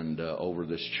and over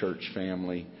this church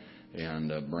family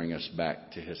and bring us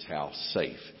back to His house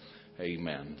safe.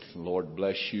 Amen. Lord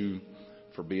bless you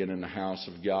for being in the house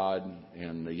of God.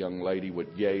 And the young lady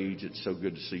with Gage, it's so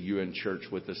good to see you in church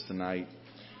with us tonight.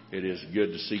 It is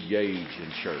good to see Gage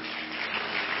in church.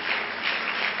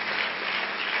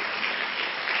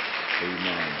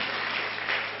 Amen.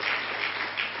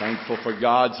 Thankful for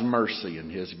God's mercy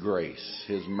and His grace.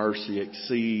 His mercy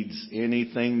exceeds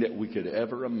anything that we could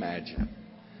ever imagine.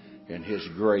 And His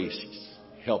grace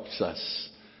helps us,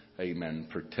 amen,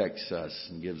 protects us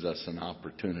and gives us an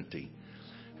opportunity,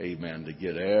 amen, to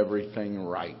get everything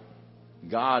right.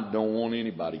 God don't want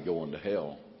anybody going to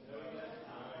hell.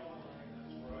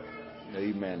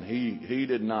 Amen. He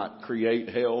did not create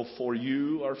hell for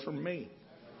you or for me.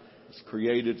 It's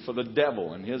created for the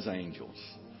devil and his angels.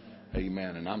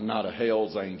 Amen. And I'm not a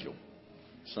hell's angel.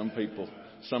 Some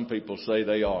people say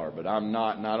they are, but I'm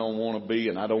not, and I don't want to be,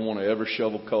 and I don't want to ever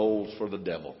shovel coals for the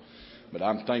devil. But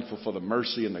I'm thankful for the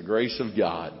mercy and the grace of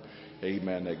God.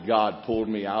 Amen. That God pulled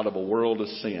me out of a world of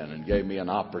sin and gave me an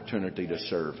opportunity to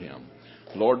serve Him.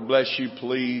 Lord bless you.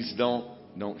 Please don't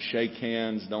shake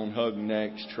hands. Don't hug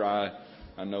necks. Try.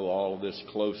 I know all of this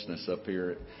closeness up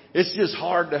here. It's just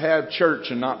hard to have church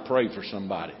and not pray for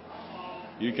somebody.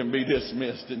 You can be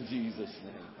dismissed in Jesus'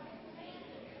 name.